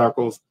 4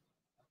 tackles.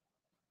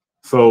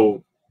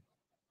 So,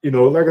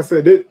 like I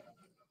said,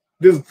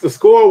 the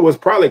score was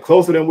probably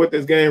closer than what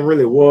this game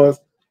really was,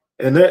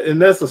 and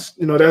that's a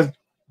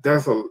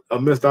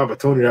missed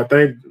opportunity. I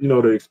think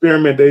the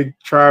experiment they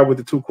tried with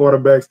the 2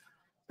 quarterbacks,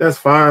 that's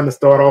fine to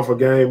start off a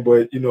game,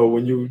 but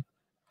when you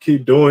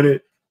keep doing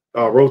it,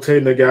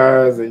 rotating the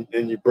guys and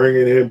you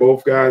bringing in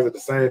both guys at the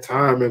same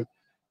time, and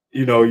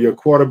your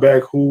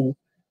quarterback who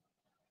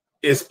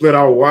is split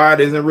out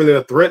wide isn't really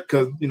a threat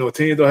because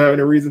teams don't have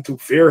any reason to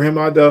fear him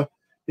out there.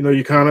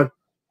 You kind of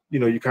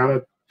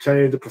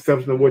change the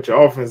perception of what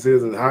your offense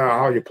is and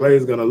how your play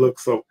is going to look.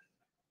 So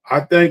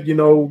I think, you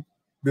know,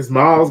 this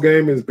Miles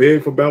game is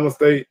big for Bama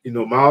State. You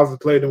know, Miles has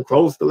played them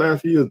close the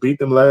last few years, beat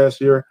them last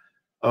year.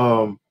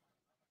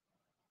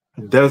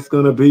 That's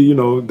going to be, you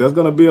know, that's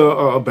going to be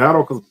a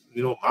battle because,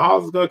 you know,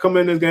 Miles is going to come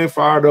in this game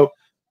fired up.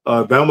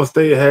 Bama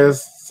State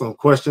has some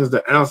questions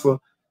to answer.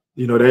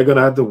 You know, they're going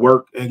to have to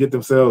work and get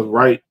themselves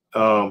right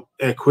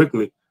and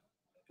quickly.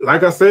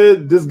 Like I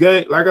said, this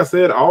game, like I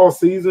said, all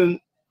season,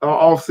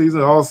 off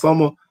season, all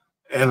summer,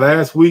 and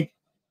last week,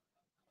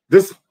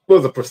 this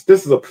is a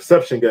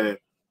perception game.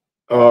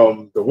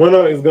 The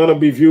winner is going to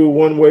be viewed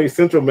one way.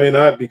 Central may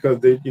not because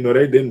they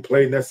didn't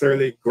play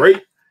necessarily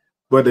great,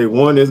 but they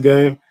won this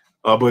game.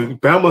 But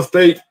Bama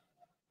State,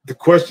 the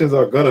questions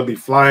are going to be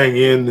flying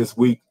in this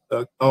week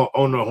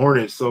on the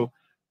Hornets. So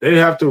they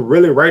have to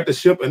really right the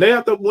ship, and they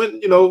have to win.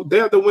 You know, they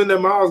have to win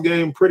that Miles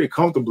game pretty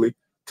comfortably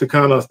to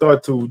kind of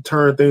start to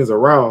turn things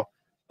around.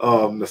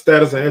 The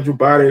status of Andrew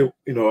Body,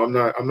 you know,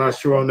 I'm not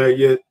sure on that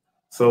yet.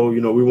 So,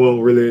 you know, we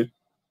won't really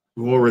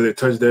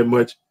touch that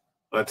much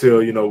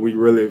until, you know, we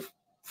really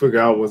figure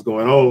out what's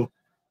going on.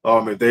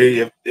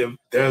 If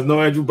there's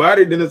no Andrew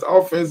Body, then his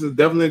offense is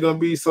definitely going to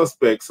be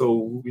suspect.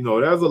 So, you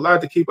know, there's a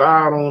lot to keep an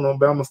eye on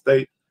Bama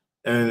State,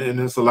 and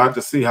it's a lot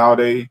to see how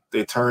they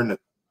turn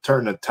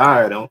the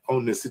tide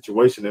on this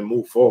situation and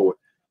move forward.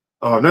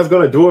 That's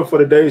going to do it for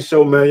today's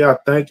show, man. Y'all,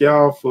 thank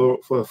y'all for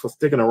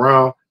sticking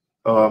around.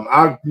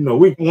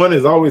 Week one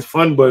is always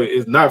fun, but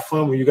it's not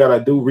fun when you got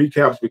to do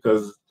recaps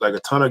because like a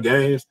ton of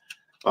games.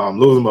 I'm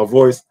losing my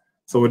voice.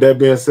 So with that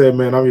being said,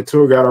 man, I'm your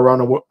tour guide around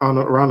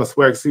the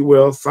SWAC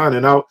Seawell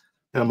signing out,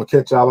 and I'm going to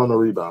catch y'all on the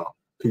rebound.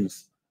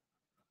 Peace.